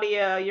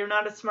 Claudia, you're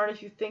not as smart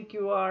as you think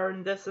you are,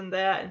 and this and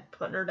that, and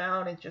putting her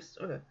down and just,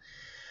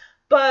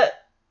 But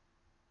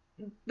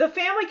the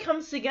family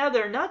comes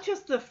together, not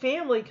just the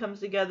family comes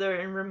together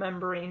in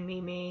remembering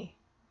Mimi,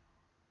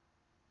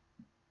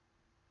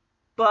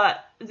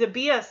 but the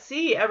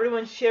BSC,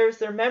 everyone shares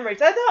their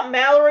memories. I thought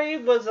Mallory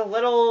was a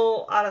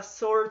little out of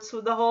sorts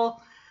with the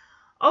whole,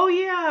 oh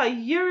yeah,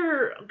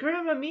 your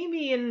Grandma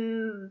Mimi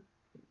and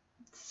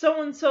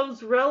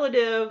so-and-so's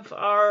relative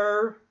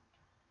are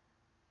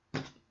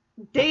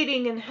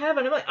dating in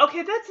heaven. I'm like,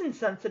 okay, that's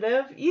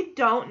insensitive. You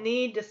don't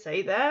need to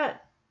say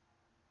that.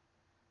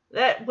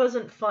 That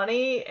wasn't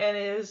funny and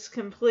is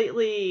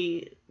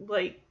completely,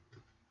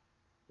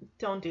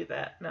 don't do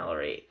that,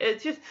 Mallory.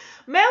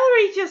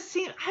 Mallory just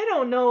seemed, I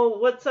don't know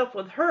what's up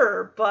with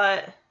her,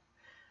 but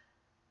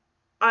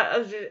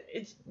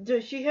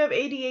does she have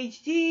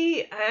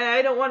ADHD?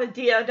 I don't want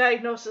to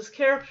diagnose this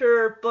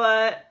character,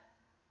 but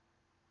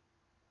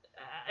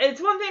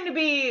it's one thing to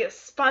be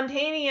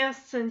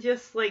spontaneous and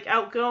just,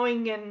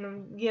 outgoing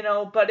and,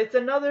 but it's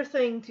another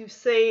thing to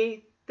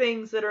say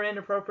things that are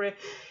inappropriate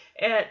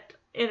at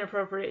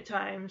inappropriate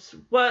times.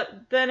 But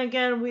then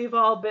again, we've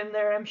all been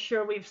there. I'm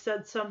sure we've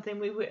said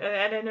something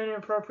at an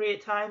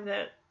inappropriate time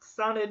that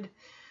sounded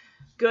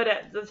good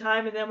at the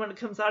time, and then when it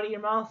comes out of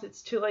your mouth,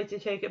 it's too late to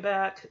take it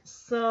back.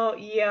 So,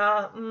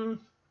 yeah.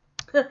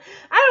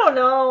 I don't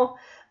know.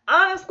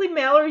 Honestly,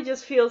 Mallory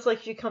just feels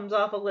like she comes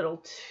off a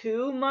little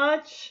too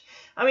much.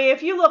 I mean,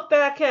 if you look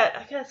back at,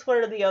 I guess, what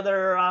are the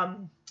other,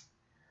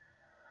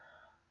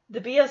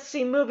 the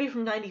BSC movie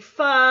from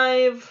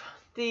 95,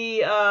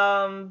 the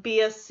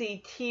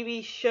BSC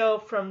TV show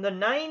from the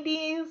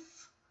 90s.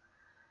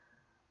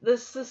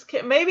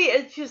 Maybe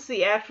it's just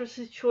the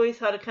actress's choice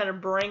how to kind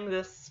of bring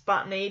this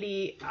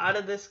spontaneity out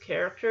of this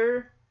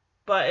character,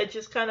 but it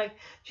just kind of,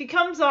 she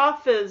comes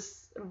off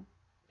as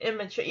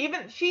immature.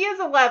 Even, she is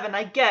 11,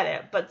 I get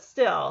it, but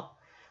still,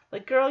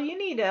 girl, you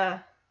need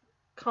to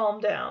calm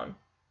down.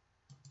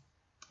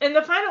 In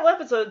the final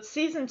episode,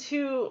 season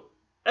 2,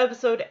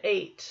 episode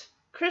 8,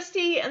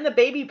 Christy and the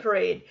Baby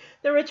Parade.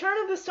 The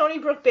return of the Stony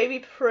Brook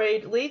Baby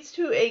Parade leads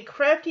to a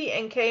crafty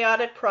and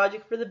chaotic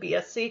project for the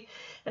BSC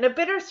and a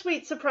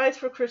bittersweet surprise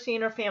for Christy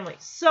and her family.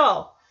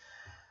 So,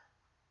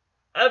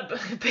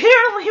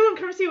 apparently when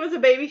Christy was a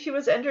baby, she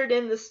was entered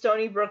in the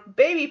Stony Brook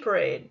Baby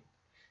Parade,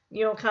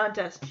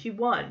 contest. She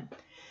won.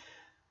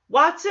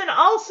 Watson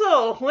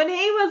also, when he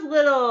was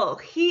little,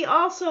 he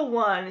also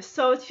won.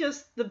 So it's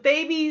just the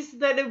babies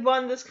that have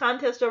won this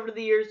contest over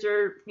the years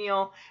are,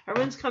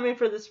 everyone's coming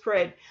for this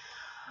parade.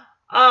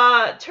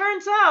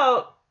 Turns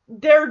out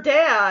their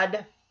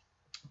dad,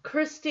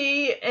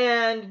 Christy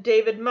and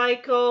David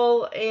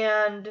Michael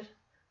and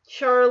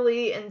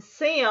Charlie and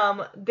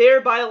Sam,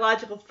 their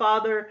biological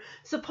father,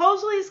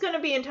 supposedly is going to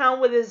be in town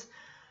with his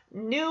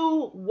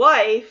new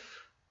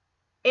wife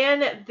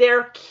and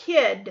their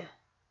kid.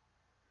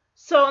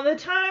 So in the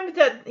time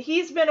that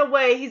he's been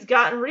away, he's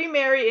gotten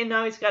remarried and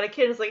now he's got a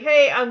kid. It's like,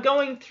 hey, I'm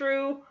going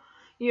through,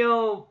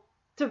 to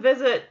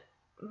visit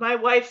my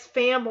wife's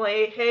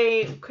family.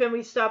 Hey, can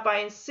we stop by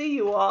and see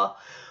you all?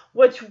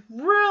 Which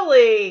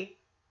really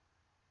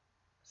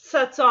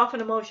sets off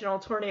an emotional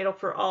tornado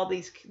for all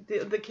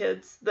the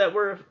kids that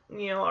were,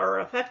 are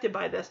affected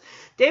by this.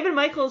 David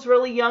Michael is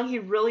really young. He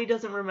really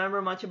doesn't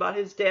remember much about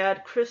his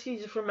dad. Christy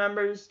just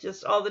remembers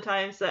just all the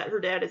times that her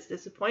dad has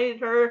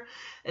disappointed her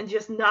and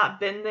just not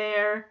been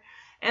there.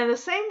 And the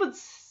same with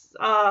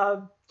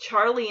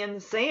Charlie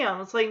and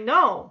Sam. It's like,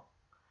 no,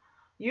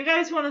 you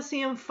guys want to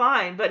see him,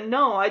 fine, but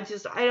no, I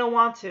don't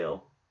want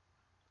to.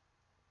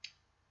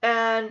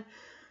 And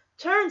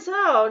turns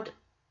out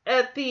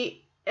at the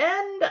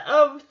end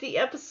of the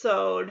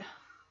episode,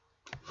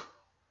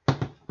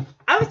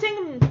 I was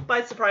taken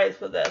by surprise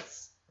with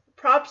this.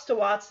 Props to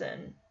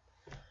Watson.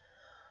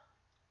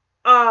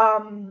 I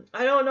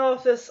don't know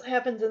if this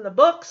happens in the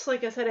books.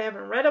 Like I said, I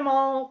haven't read them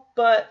all,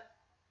 but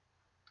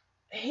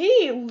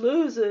he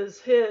loses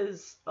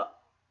his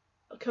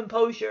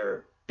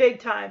composure big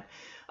time.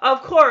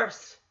 Of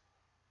course,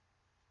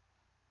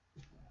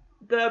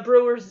 the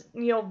Brewers,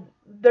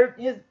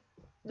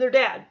 their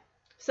dad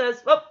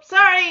says, oh,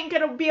 sorry, ain't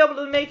gonna be able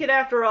to make it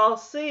after all.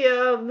 See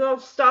ya. They'll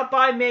stop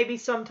by maybe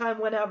sometime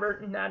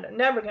whenever.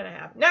 Never gonna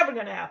happen. Never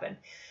gonna happen.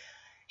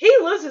 He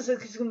loses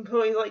his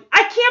composure. Like,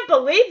 I can't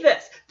believe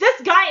this.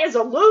 This guy is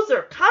a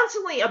loser,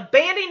 constantly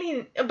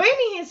abandoning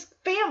his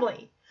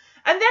family.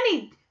 And then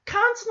he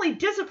constantly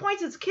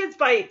disappoints his kids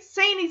by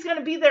saying he's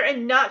gonna be there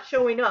and not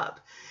showing up.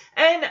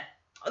 And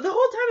the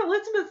whole time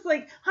Elizabeth's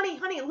like,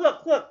 honey,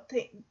 look,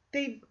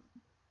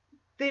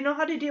 they know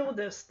how to deal with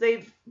this.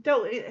 They've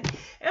dealt with it.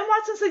 And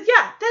Watson says,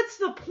 yeah, that's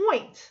the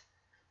point.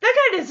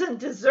 That guy doesn't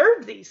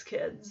deserve these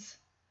kids.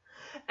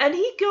 And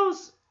he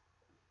goes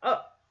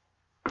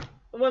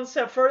one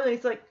step further.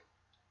 He's like,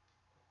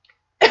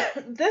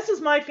 this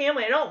is my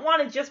family. I don't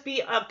want to just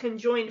be a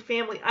conjoined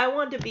family. I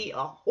want to be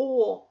a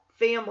whole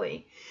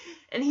family.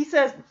 And he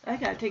says, I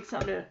gotta take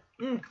something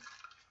to...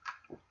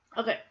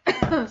 Okay.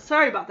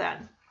 Sorry about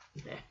that.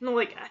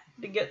 Like, I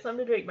had to get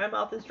something to drink. My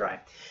mouth is dry.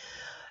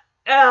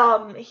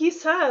 He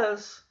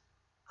says,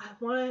 I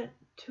want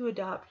to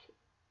adopt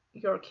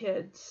your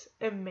kids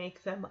and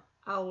make them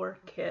our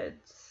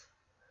kids.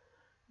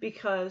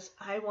 Because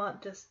I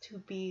want this to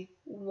be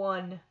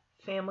one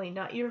family.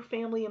 Not your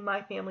family and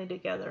my family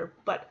together,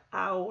 but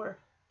our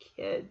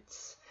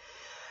kids.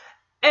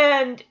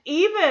 And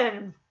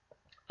even,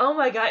 oh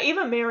my God,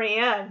 even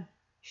Marianne,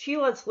 she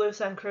lets loose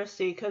on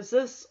Christy because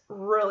this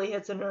really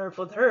hits a nerve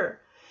with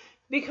her.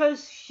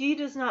 Because she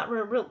does not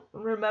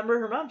remember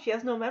her mom. She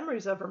has no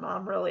memories of her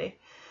mom, really.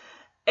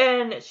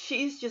 And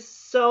she's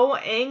just so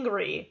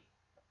angry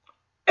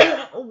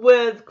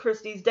with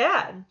Christy's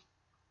dad.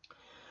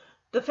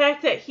 The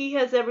fact that he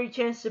has every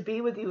chance to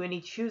be with you and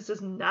he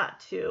chooses not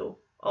to.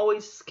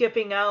 Always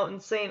skipping out and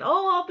saying,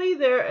 oh, I'll be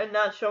there, and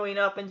not showing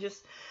up. And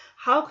just,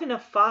 how can a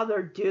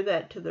father do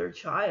that to their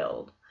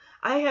child?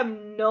 I have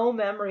no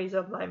memories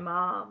of my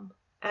mom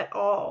at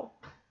all.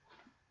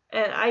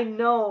 And I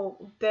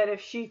know that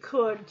if she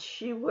could,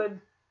 she would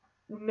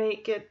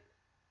make it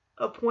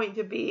a point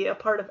to be a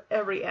part of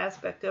every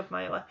aspect of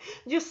my life.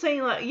 Just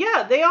saying, like,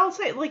 yeah, they all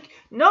say, like,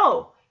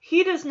 no,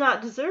 he does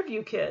not deserve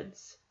you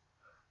kids.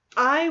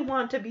 I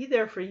want to be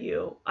there for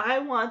you. I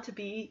want to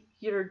be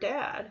your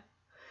dad,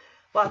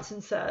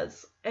 Watson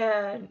says.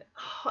 And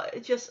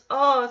it's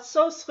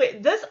so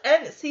sweet. This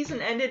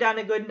season ended on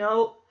a good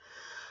note.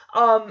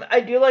 I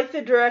do like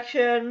the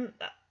direction.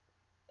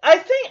 I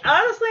think,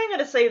 honestly, I'm going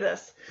to say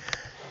this.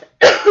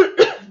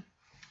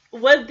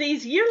 With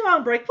these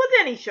year-long breaks, with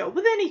any show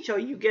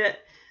you get,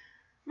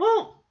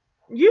 well,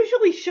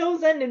 usually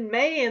shows end in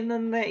May, and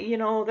then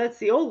that's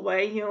the old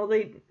way.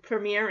 They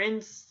premiere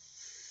in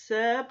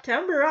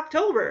September,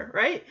 October,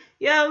 right?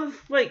 You have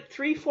like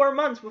 3-4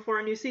 months before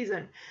a new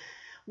season.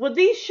 With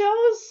these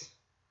shows,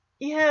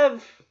 you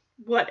have,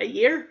 a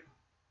year?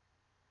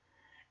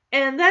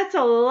 And that's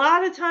a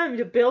lot of time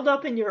to build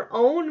up in your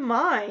own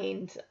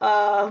mind.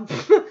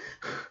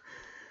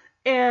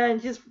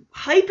 And just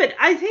hype it.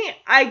 I think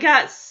I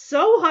got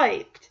so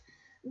hyped,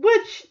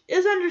 which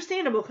is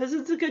understandable because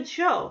it's a good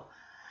show,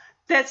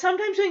 that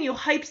sometimes when you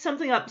hype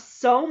something up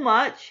so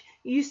much,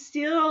 you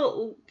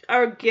still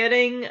are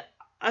getting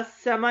a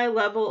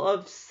semi-level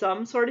of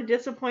some sort of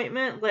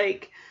disappointment.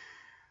 Like,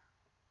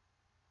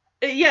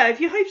 yeah, if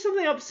you hype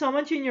something up so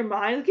much in your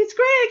mind, like, it's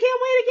great, I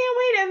can't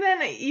wait, and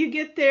then you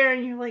get there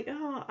and you're like,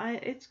 oh,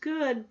 it's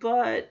good,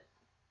 but,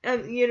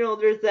 and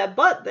there's that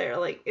but there,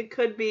 like,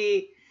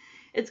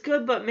 it's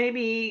good, but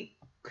maybe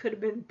could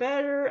have been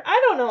better.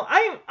 I don't know.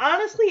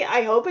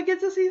 I hope it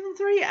gets a season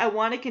 3. I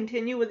want to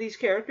continue with these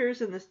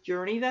characters and this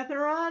journey that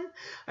they're on.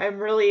 I'm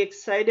really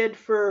excited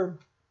because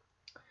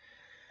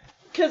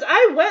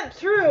I went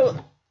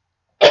through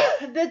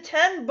the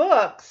 10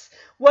 books,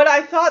 what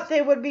I thought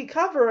they would be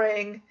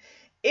covering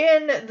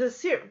in the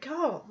series.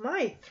 Oh,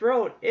 my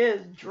throat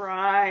is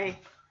dry.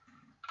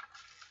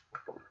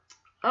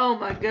 Oh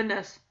my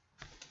goodness.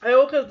 I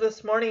woke up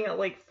this morning at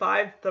like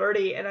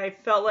 5:30 and I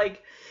felt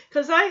like,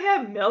 because I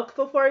have milk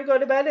before I go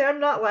to bed, and I'm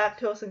not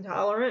lactose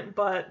intolerant,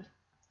 but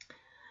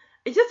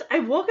I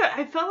woke up,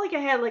 I felt like I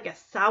had like a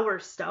sour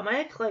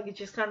stomach, like it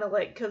just kind of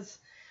like, because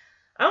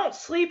I don't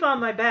sleep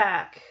on my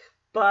back,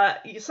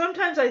 but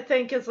sometimes I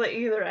think it's like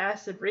either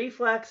acid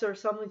reflux or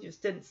something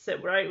just didn't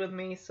sit right with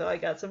me, so I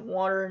got some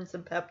water and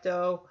some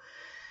Pepto,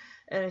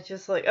 and it's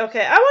just like,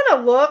 okay, I want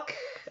to look,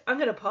 I'm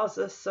going to pause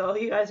this so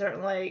you guys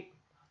aren't like,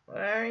 what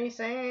are you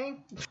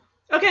saying?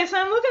 Okay, so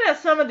I'm looking at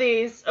some of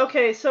these.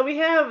 Okay, so we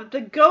have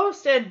the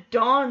ghost at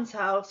Dawn's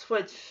house,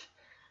 which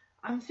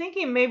I'm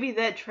thinking maybe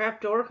that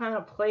trapdoor kind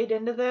of played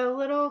into that a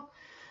little.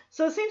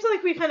 So it seems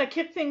like we kind of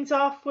kicked things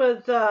off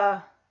with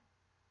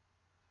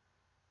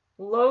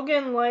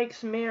Logan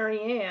likes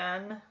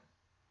Marianne,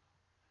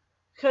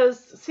 because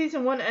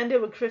season 1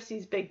 ended with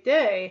Christy's big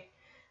day.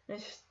 And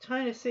it's just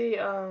trying to see,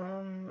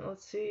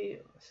 let's see,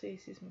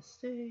 Stacey's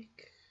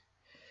mistake.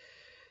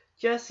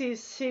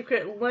 Jesse's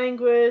secret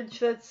language,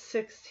 that's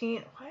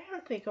 16. Why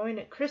aren't they going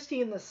to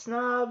Christy and the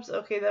Snobs?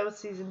 Okay, that was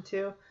season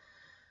 2.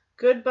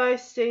 Goodbye,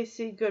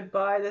 Stacey,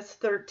 goodbye. That's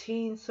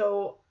 13.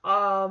 So,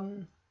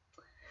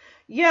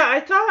 yeah, I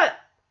thought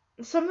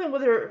something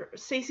with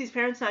Stacey's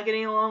parents not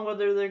getting along,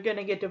 whether they're going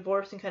to get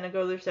divorced and kind of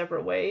go their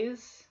separate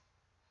ways.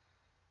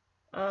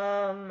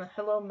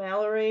 Hello,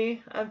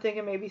 Mallory. I'm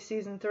thinking maybe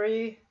season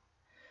 3.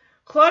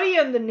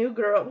 Claudia and the new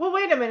girl. Well,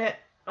 wait a minute.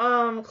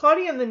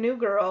 Claudia and the new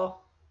girl.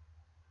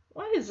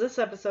 What is this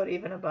episode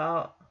even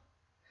about?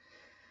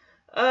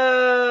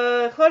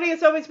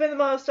 Claudia's always been the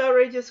most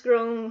outrageous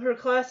girl in her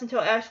class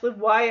until Ashley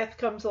Wyeth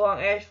comes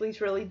along.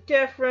 Ashley's really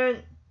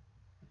different.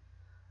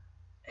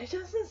 It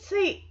doesn't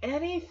say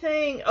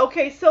anything.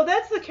 Okay, so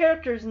that's the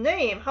character's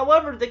name.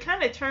 However, they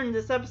kind of turned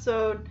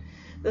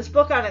this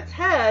book on its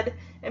head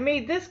and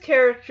made this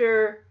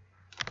character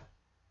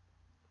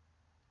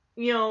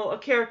a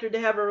character to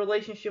have a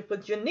relationship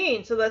with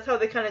Janine, so that's how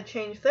they kind of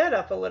changed that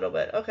up a little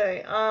bit.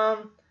 Okay,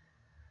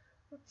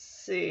 let's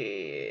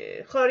see.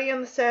 Claudia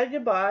and the Sad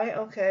Goodbye.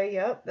 Okay,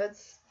 yep,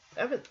 that's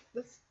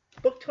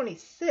book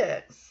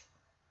 26.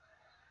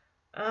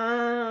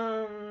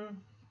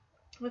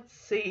 Let's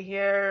see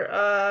here.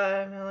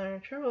 Miller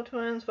and Turbo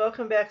Twins.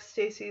 Welcome back.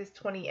 Stacy is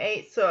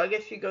 28, so I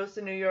guess she goes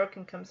to New York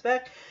and comes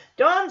back.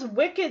 Dawn's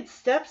wicked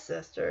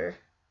stepsister.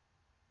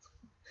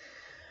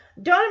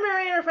 Dawn and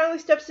Marianne are finally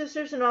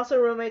stepsisters and also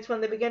roommates. When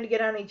they begin to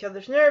get on each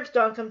other's nerves,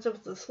 Dawn comes up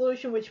with a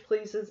solution which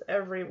pleases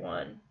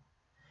everyone.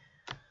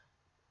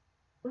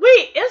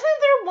 Wait,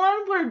 isn't there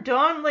one where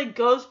Dawn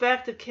goes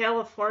back to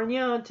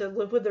California to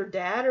live with her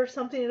dad or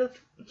something to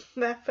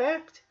that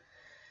fact?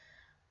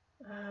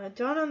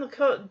 Dawn on the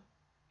coat,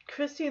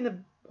 Christy and the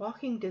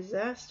Walking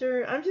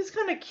Disaster. I'm just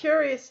kind of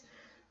curious.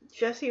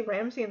 Jesse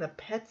Ramsey and the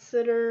Pet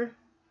Sitter.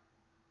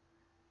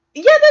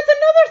 Yeah, that's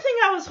another thing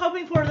I was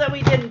hoping for that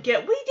we didn't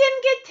get. We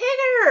didn't get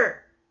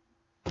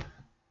Tigger.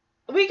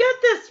 We got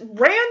this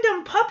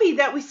random puppy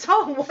that we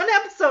saw in one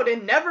episode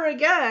and never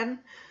again.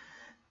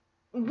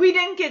 We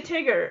didn't get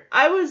Tigger.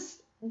 I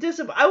was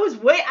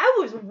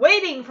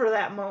waiting for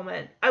that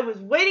moment. I was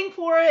waiting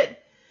for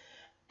it,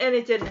 and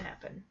it didn't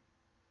happen.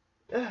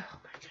 Oh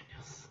my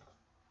goodness.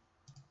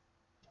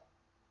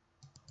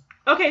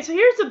 Okay, so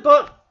here's a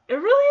book. It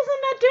really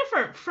isn't that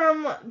different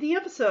from the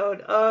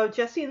episode of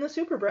Jessie and the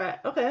Super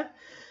Brat. Okay.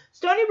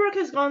 Stony Brook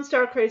has gone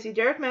star crazy.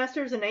 Derek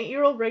Masters, an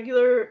 8-year-old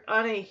regular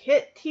on a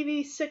hit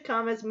TV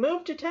sitcom, has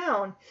moved to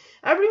town.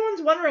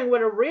 Everyone's wondering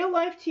what a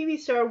real-life TV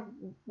star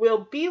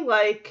will be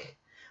like.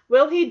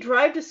 Will he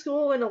drive to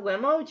school in a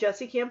limo?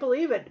 Jessie can't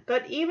believe it.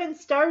 But even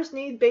stars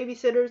need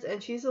babysitters,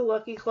 and she's a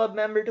lucky club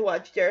member to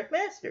watch Derek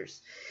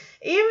Masters.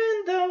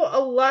 Even though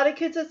a lot of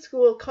kids at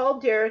school call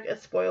Derek a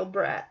spoiled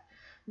brat.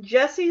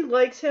 Jessie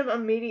likes him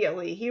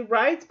immediately. He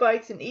rides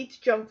bikes and eats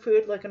junk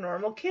food like a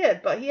normal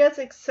kid, but he has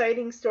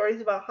exciting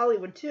stories about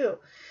Hollywood too.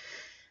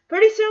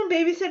 Pretty soon,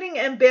 babysitting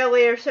and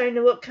ballet are starting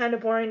to look kind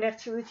of boring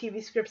next to the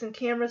TV scripts and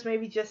cameras.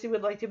 Maybe Jessie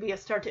would like to be a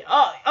star too.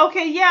 Oh,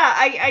 okay, yeah,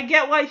 I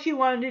get why she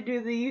wanted to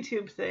do the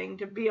YouTube thing,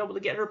 to be able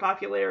to get her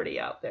popularity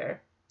out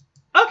there.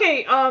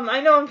 Okay, I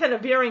know I'm kind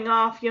of veering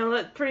off.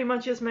 That pretty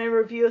much is my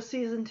review of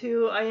Season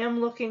 2. I am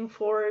looking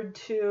forward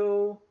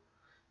to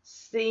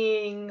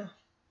seeing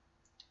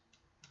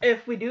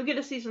if we do get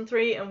a Season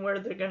 3 and where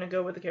they're going to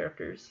go with the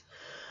characters.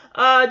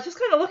 Just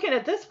kind of looking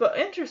at this, but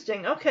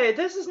interesting. Okay,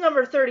 this is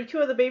number 32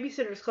 of the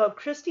Babysitters Club,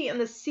 Christy and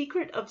the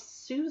Secret of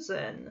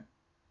Susan.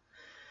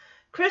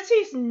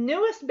 Christy's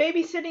newest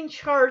babysitting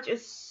charge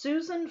is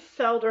Susan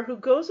Felder, who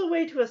goes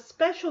away to a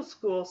special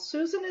school.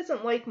 Susan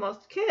isn't like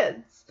most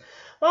kids.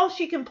 While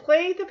she can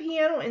play the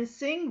piano and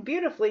sing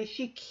beautifully,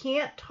 she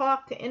can't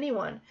talk to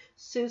anyone.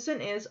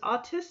 Susan is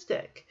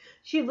autistic.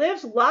 She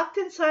lives locked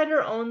inside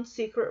her own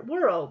secret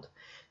world.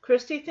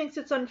 Christy thinks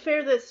it's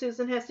unfair that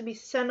Susan has to be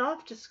sent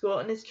off to school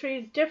and is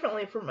treated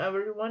differently from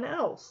everyone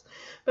else.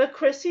 But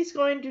Christy's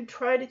going to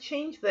try to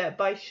change that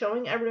by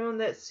showing everyone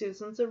that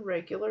Susan's a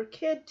regular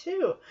kid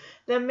too.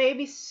 Then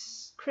maybe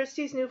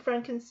Christy's new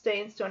friend can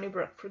stay in Stony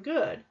Brook for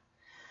good.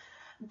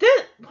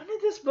 When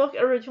did this book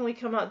originally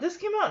come out? This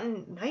came out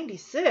in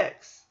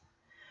 96.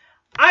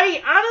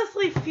 I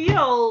honestly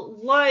feel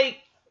like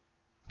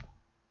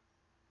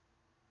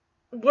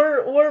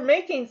we're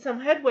making some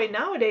headway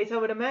nowadays, I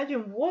would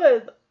imagine,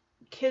 with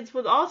kids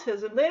with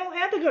autism. They don't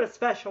have to go to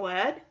special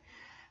ed.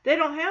 They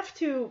don't have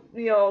to,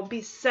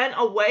 be sent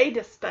away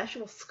to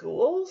special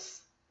schools.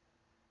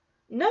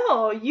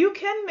 No, you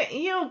can,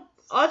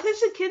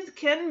 autistic kids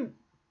can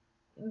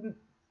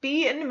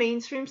be in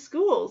mainstream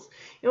schools,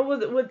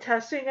 with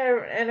testing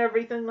and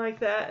everything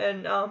like that.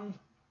 And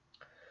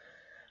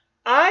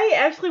I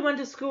actually went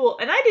to school,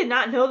 and I did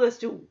not know this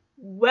till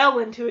well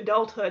into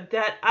adulthood,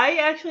 that I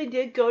actually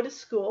did go to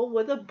school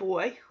with a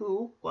boy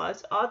who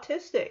was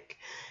autistic.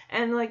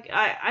 And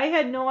I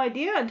had no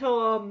idea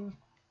until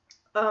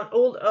an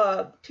old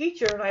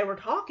teacher and I were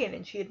talking,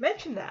 and she had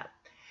mentioned that.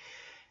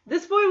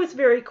 This boy was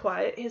very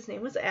quiet. His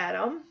name was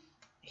Adam.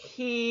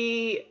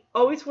 He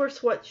always wore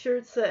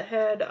sweatshirts that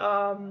had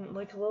a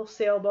little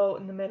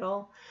sailboat in the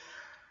middle,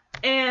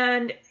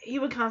 and he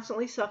would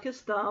constantly suck his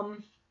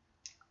thumb.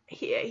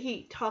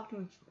 He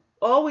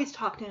always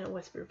talked in a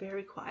whisper,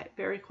 very quiet,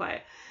 very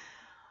quiet.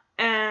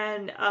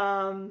 And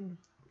I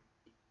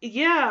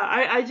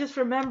just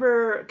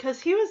remember,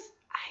 because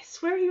I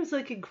swear he was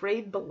like a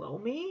grade below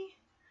me.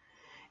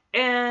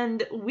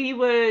 And we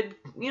would,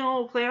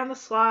 play on the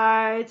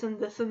slides and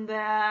this and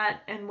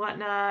that and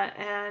whatnot.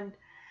 And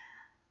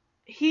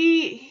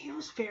he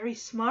was very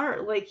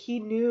smart. He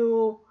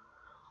knew,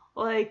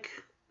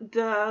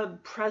 the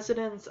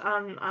presidents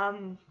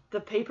on the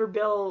paper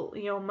bill,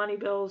 money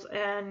bills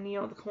and,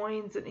 the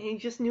coins. And he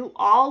just knew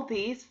all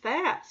these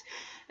facts.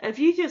 If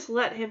you just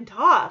let him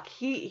talk,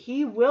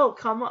 he will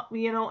come up,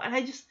 and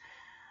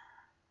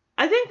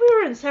I think we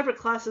were in separate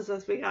classes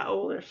as we got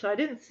older, so I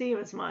didn't see him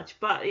as much,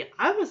 but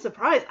I was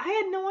surprised. I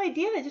had no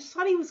idea. I just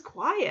thought he was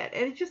quiet.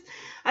 And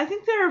I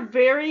think there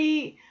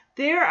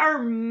There are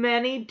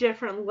many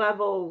different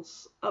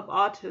levels of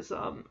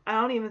autism.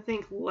 I don't even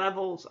think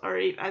levels are,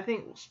 I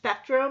think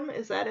spectrum,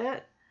 is that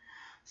it?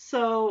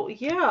 So,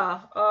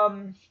 yeah,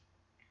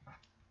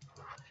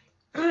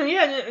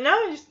 yeah,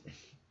 now just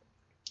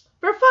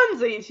for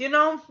funsies,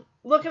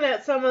 looking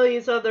at some of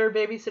these other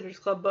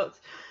Babysitters Club books.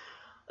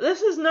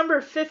 This is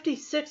number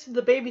 56 of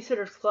the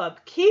Babysitters Club.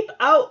 Keep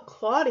Out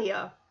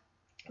Claudia.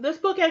 This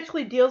book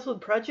actually deals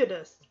with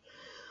prejudice.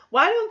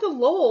 Why don't the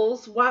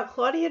Lowells want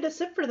Claudia to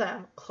sit for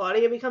them?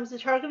 Claudia becomes the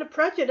target of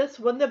prejudice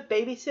when the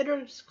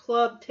Babysitters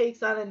Club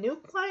takes on a new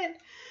client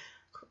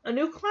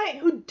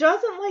who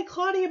doesn't like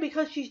Claudia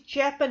because she's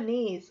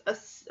Japanese.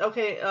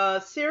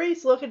 A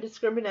serious look at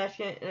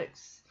discrimination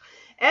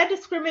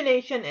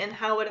and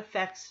how it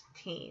affects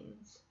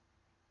teens.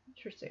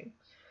 Interesting.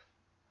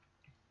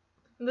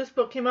 This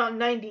book came out in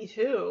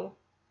 92.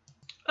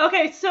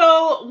 Okay,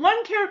 so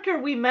one character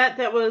we met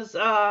that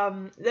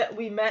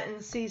we met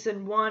in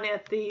season 1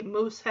 at the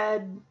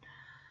Moosehead.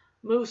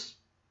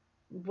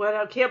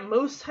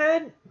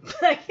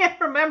 I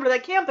can't remember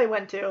that camp they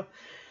went to.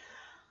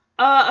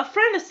 A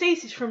friend of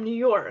Stacy's from New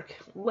York,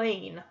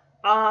 Lane.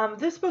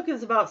 This book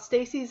is about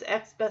Stacy's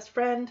ex-best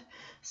friend.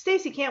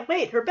 Stacy can't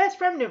wait. Her best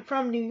friend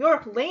from New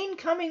York, Lane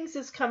Cummings,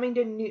 is coming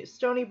to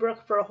Stony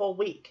Brook for a whole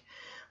week.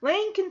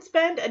 Lane can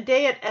spend a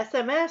day at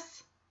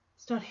SMS,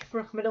 Stony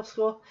Brook Middle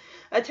School,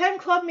 attend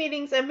club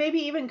meetings, and maybe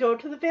even go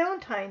to the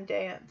Valentine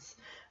dance.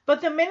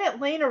 But the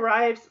minute Lane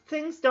arrives,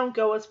 things don't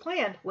go as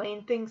planned.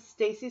 Lane thinks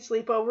Stacy's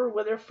sleepover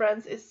with her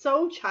friends is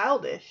so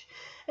childish,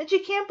 and she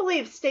can't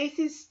believe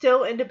Stacy's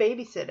still into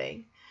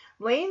babysitting.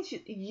 Lane's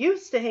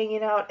used to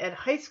hanging out at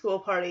high school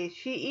parties.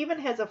 She even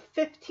has a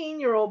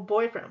 15-year-old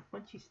boyfriend.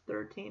 When she's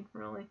 13,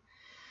 really.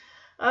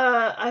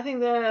 I think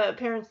the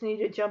parents need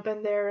to jump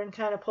in there and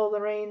kind of pull the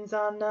reins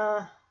on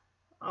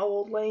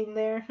old Lane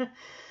there.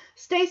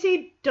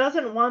 Stacy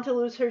doesn't want to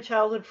lose her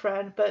childhood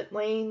friend, but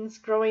Lane's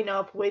growing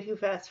up way too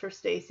fast for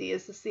Stacy.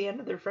 Is this the end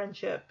of their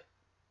friendship?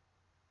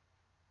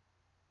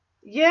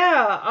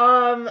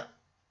 Yeah,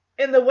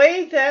 in the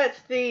way that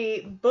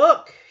the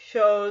book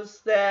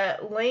shows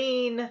that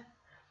Lane...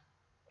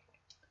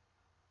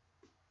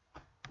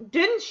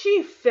 Didn't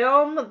she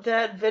film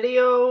that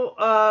video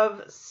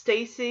of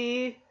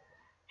Stacy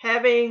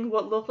having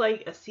what looked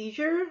like a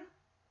seizure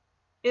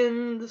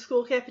in the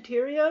school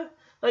cafeteria?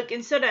 Like,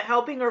 instead of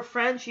helping her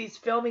friend, she's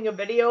filming a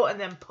video and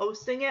then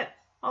posting it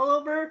all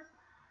over?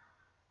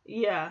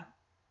 Yeah.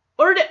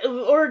 Or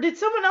did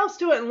someone else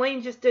do it and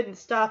Lane just didn't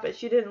stop it?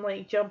 She didn't,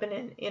 like, jump in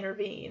and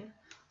intervene.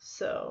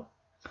 So,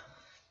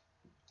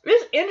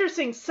 it's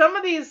interesting.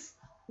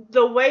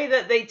 The way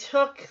that they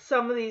took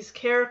some of these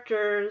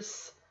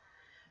characters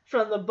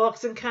from the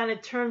books and kind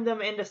of turned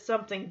them into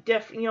something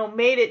different,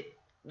 made it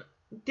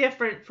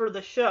different for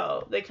the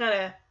show. They kind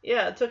of,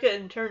 took it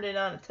and turned it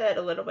on its head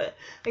a little bit.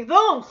 Like,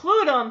 they'll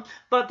include them,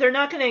 but they're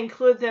not going to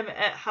include them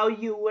at how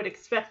you would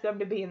expect them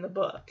to be in the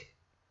book.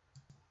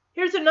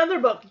 Here's another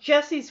book,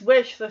 Jesse's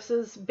Wish. This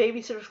is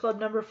Babysitters Club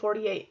number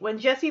 48. When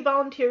Jessie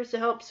volunteers to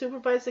help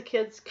supervise the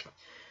Kids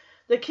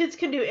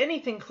Can Do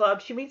Anything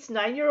Club, she meets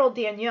 9-year-old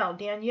Danielle.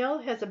 Danielle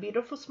has a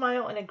beautiful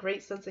smile and a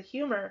great sense of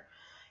humor.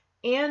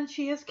 And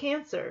she has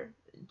cancer.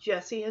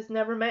 Jessie has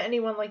never met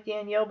anyone like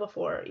Danielle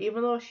before.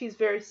 Even though she's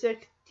very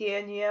sick,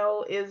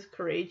 Danielle is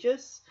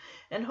courageous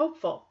and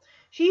hopeful.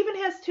 She even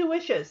has 2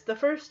 wishes. The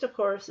first, of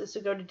course, is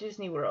to go to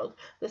Disney World.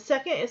 The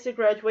second is to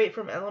graduate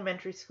from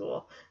elementary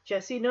school.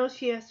 Jessie knows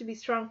she has to be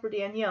strong for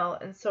Danielle,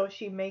 and so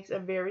she makes a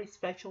very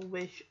special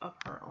wish of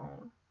her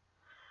own.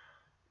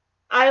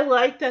 I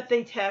like that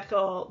they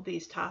tackle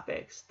these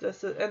topics.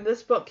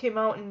 This book came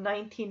out in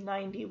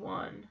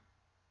 1991.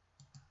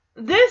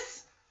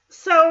 This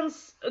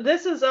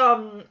is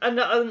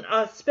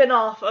a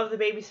spin-off of the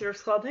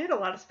Babysitters Club. They had a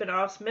lot of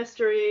spin-offs,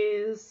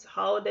 mysteries,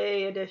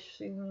 holiday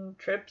edition,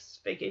 trips,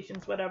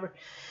 vacations, whatever.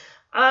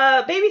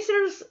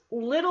 Babysitter's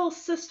Little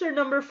Sister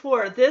number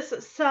 4. This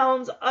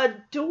sounds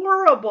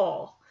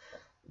adorable.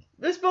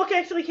 This book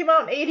actually came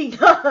out in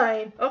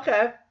 89.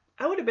 Okay.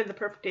 I would have been the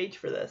perfect age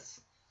for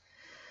this.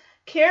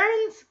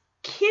 Karen's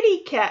Kitty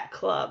Cat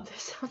Club.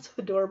 This sounds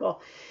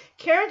adorable.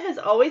 Karen has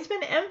always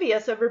been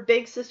envious of her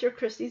big sister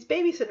Christy's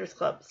Babysitters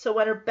Club. So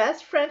when her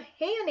best friend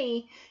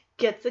Hanny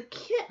gets a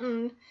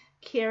kitten,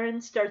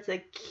 Karen starts a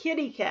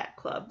kitty cat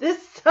club.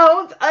 This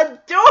sounds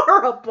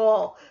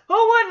adorable.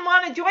 Who wouldn't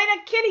want to join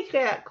a kitty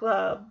cat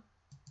club?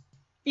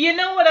 You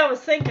know what I was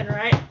thinking,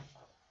 right?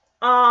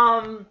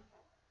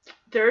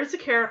 There's a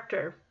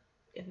character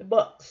in the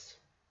books.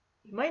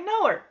 You might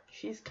know her.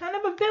 She's kind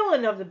of a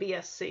villain of the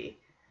BSC.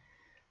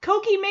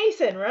 Cokie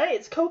Mason, right?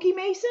 It's Cokie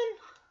Mason?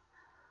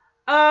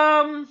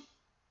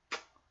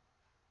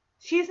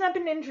 She's not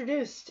been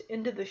introduced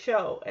into the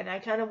show, and I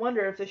kind of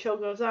wonder if the show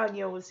goes on,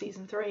 with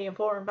season 3 and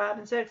 4 and 5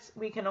 and 6,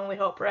 we can only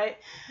hope, right?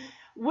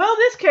 Will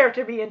this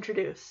character be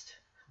introduced?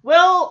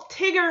 Will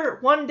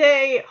Tigger one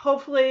day,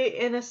 hopefully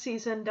in a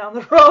season down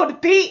the road,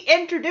 be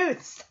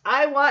introduced?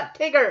 I want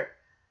Tigger.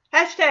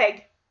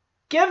 Hashtag,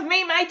 give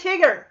me my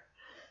Tigger.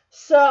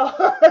 So,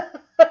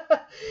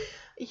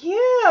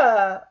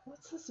 yeah.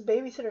 What's this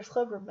Babysitters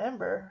Club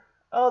remember?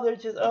 Oh, they're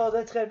just, oh,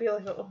 that's gotta be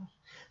like, oh.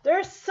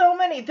 There's so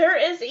many. There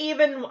is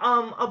even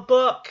a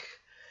book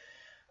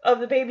of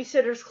the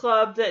Babysitters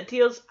Club that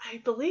deals, I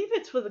believe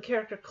it's with the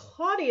character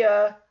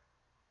Claudia.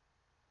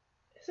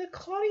 Is it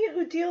Claudia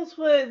who deals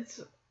with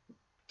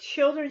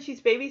children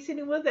she's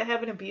babysitting with that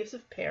have an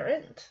abusive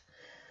parent?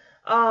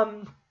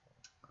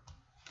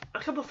 A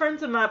couple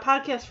friends of mine,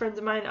 podcast friends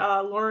of mine,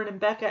 Lauren and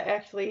Becca,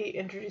 actually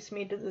introduced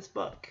me to this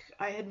book.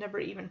 I had never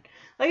even,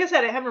 like I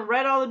said, I haven't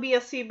read all the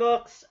BSC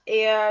books,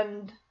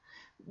 and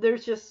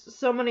there's just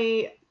so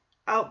many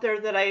out there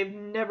that I've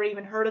never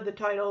even heard of the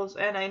titles,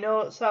 and I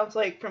know it sounds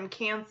like from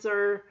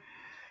cancer,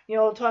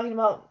 talking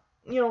about,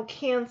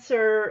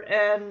 cancer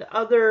and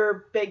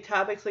other big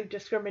topics like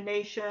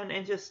discrimination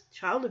and just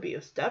child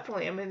abuse,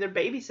 definitely. I mean, they're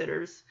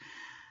babysitters.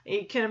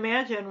 You can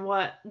imagine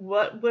what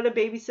would a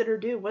babysitter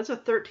do? What's a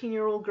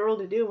 13-year-old girl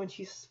to do when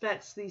she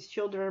suspects these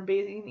children are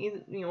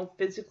being,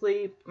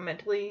 physically,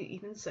 mentally,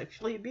 even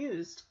sexually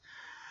abused?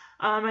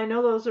 I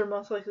know those are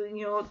most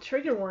likely,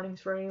 trigger warnings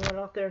for anyone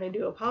out there, and I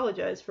do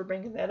apologize for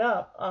bringing that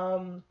up.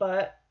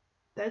 But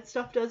that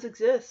stuff does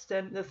exist,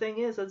 and the thing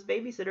is, as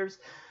babysitters,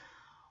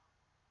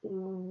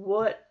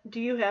 what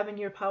do you have in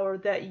your power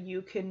that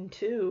you can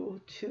do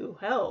to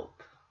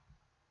help?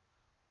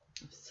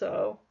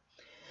 So,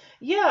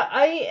 yeah,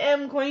 I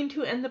am going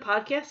to end the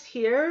podcast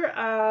here.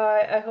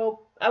 I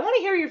want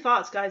to hear your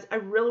thoughts, guys. I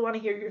really want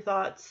to hear your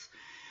thoughts.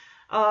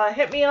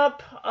 Hit me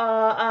up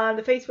on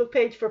the Facebook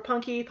page for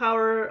Punky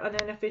Power, an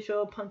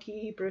unofficial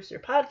Punky Brewster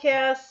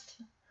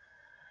podcast.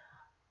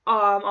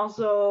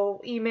 Also,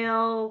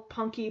 email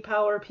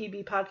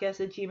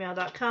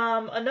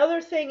punkypowerpbpodcast@gmail.com. Another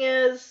thing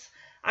is,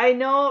 I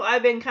know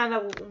I've been kind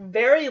of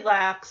very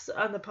lax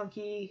on the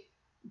Punky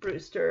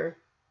Brewster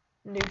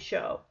new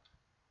show.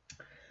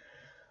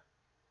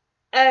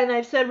 And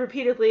I've said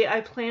repeatedly,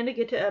 I plan to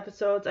get to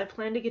episodes. I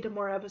plan to get to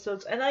more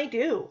episodes. And I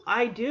do.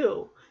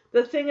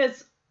 The thing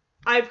is,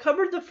 I've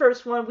covered the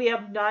first one. We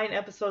have 9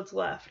 episodes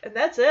left. And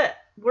that's it.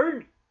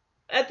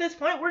 At this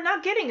point, we're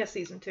not getting a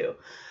season 2.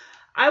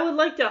 I would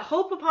like to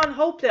hope upon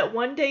hope that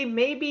one day,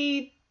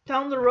 maybe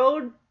down the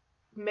road,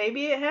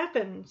 maybe it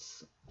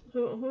happens.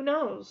 Who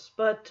knows?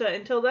 But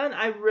until then,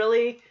 I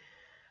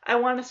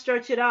want to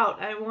stretch it out.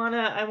 I want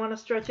to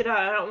stretch it out.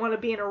 I don't want to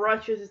be in a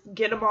rush to just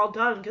get them all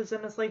done, because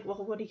then it's like,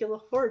 well, what do you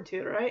look forward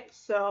to, right?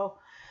 So,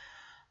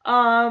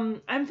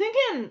 I'm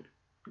thinking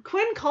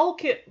Quinn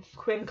Culkin.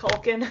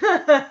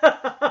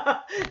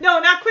 No,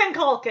 not Quinn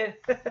Culkin.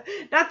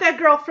 Not that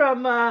girl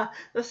from the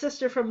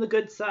sister from The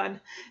Good Son.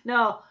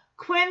 No,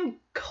 Quinn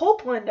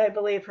Copeland, I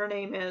believe her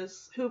name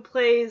is, who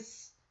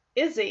plays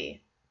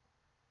Izzy.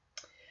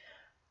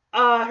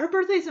 Her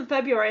birthday's in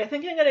February. I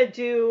think I'm gonna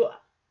do.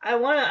 I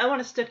want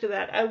to stick to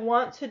that. I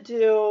want to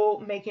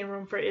do Making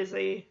Room for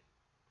Izzy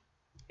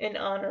in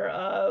honor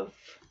of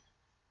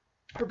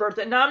her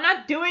birthday. Now, I'm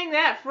not doing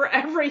that for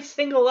every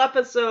single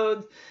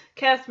episode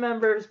cast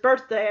member's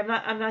birthday.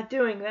 I'm not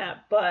doing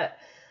that, but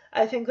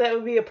I think that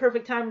would be a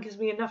perfect time, because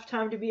we have enough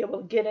time to be able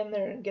to get in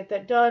there and get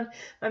that done.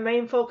 My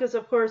main focus,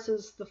 of course,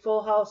 is the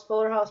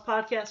Fuller House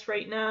podcast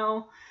right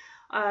now.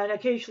 And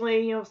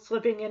occasionally,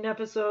 slipping in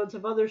episodes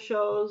of other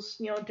shows,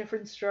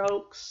 different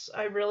strokes.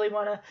 I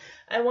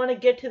want to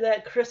get to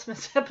that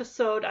Christmas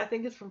episode. I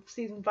think it's from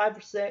season 5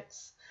 or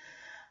 6.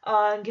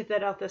 And get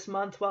that out this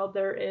month while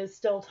there is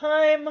still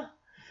time.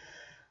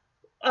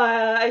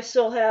 I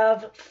still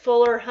have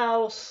Fuller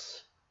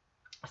House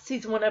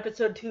season 1,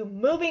 episode 2,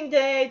 Moving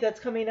Day. That's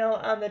coming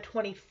out on the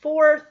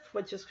 24th,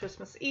 which is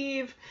Christmas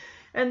Eve.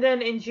 And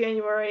then in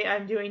January,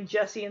 I'm doing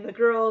Jessie and the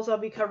Girls. I'll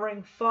be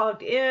covering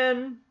Fogged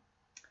In.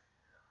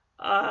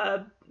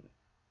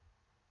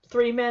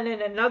 3 Men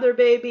and Another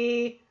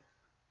Baby,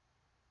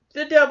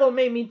 The Devil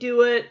Made Me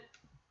Do It,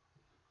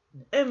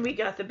 and We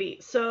Got the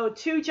Beat. So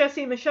 2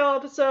 Jessie and Michelle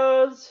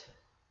episodes,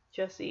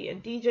 Jessie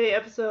and DJ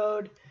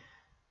episode,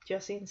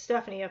 Jessie and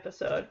Stephanie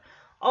episode.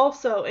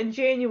 Also in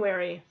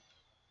January,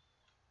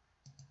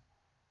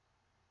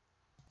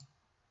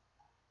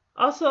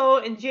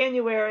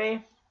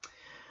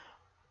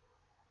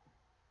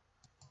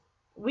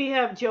 we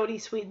have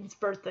Jodie Sweetin's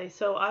birthday,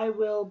 so I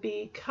will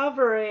be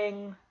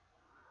covering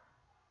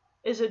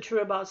Is It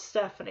True About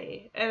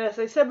Stephanie? And as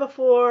I said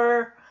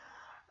before,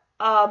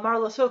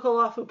 Marla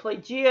Sokoloff, who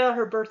played Gia,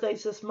 her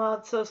birthday's this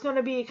month, so it's going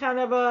to be kind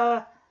of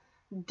a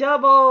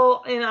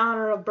double in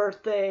honor of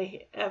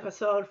birthday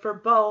episode for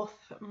both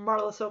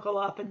Marla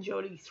Sokoloff and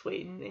Jodie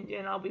Sweetin,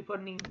 and I'll be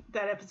putting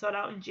that episode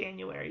out in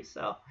January,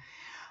 so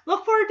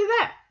look forward to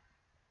that.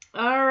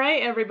 All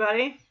right,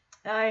 everybody.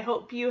 I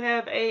hope you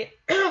have a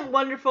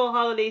wonderful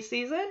holiday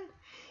season,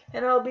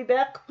 and I'll be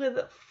back with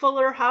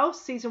Fuller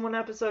House, season 1,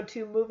 episode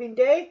 2, Moving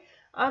Day,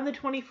 on the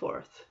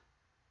 24th.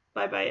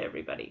 Bye-bye,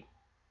 everybody.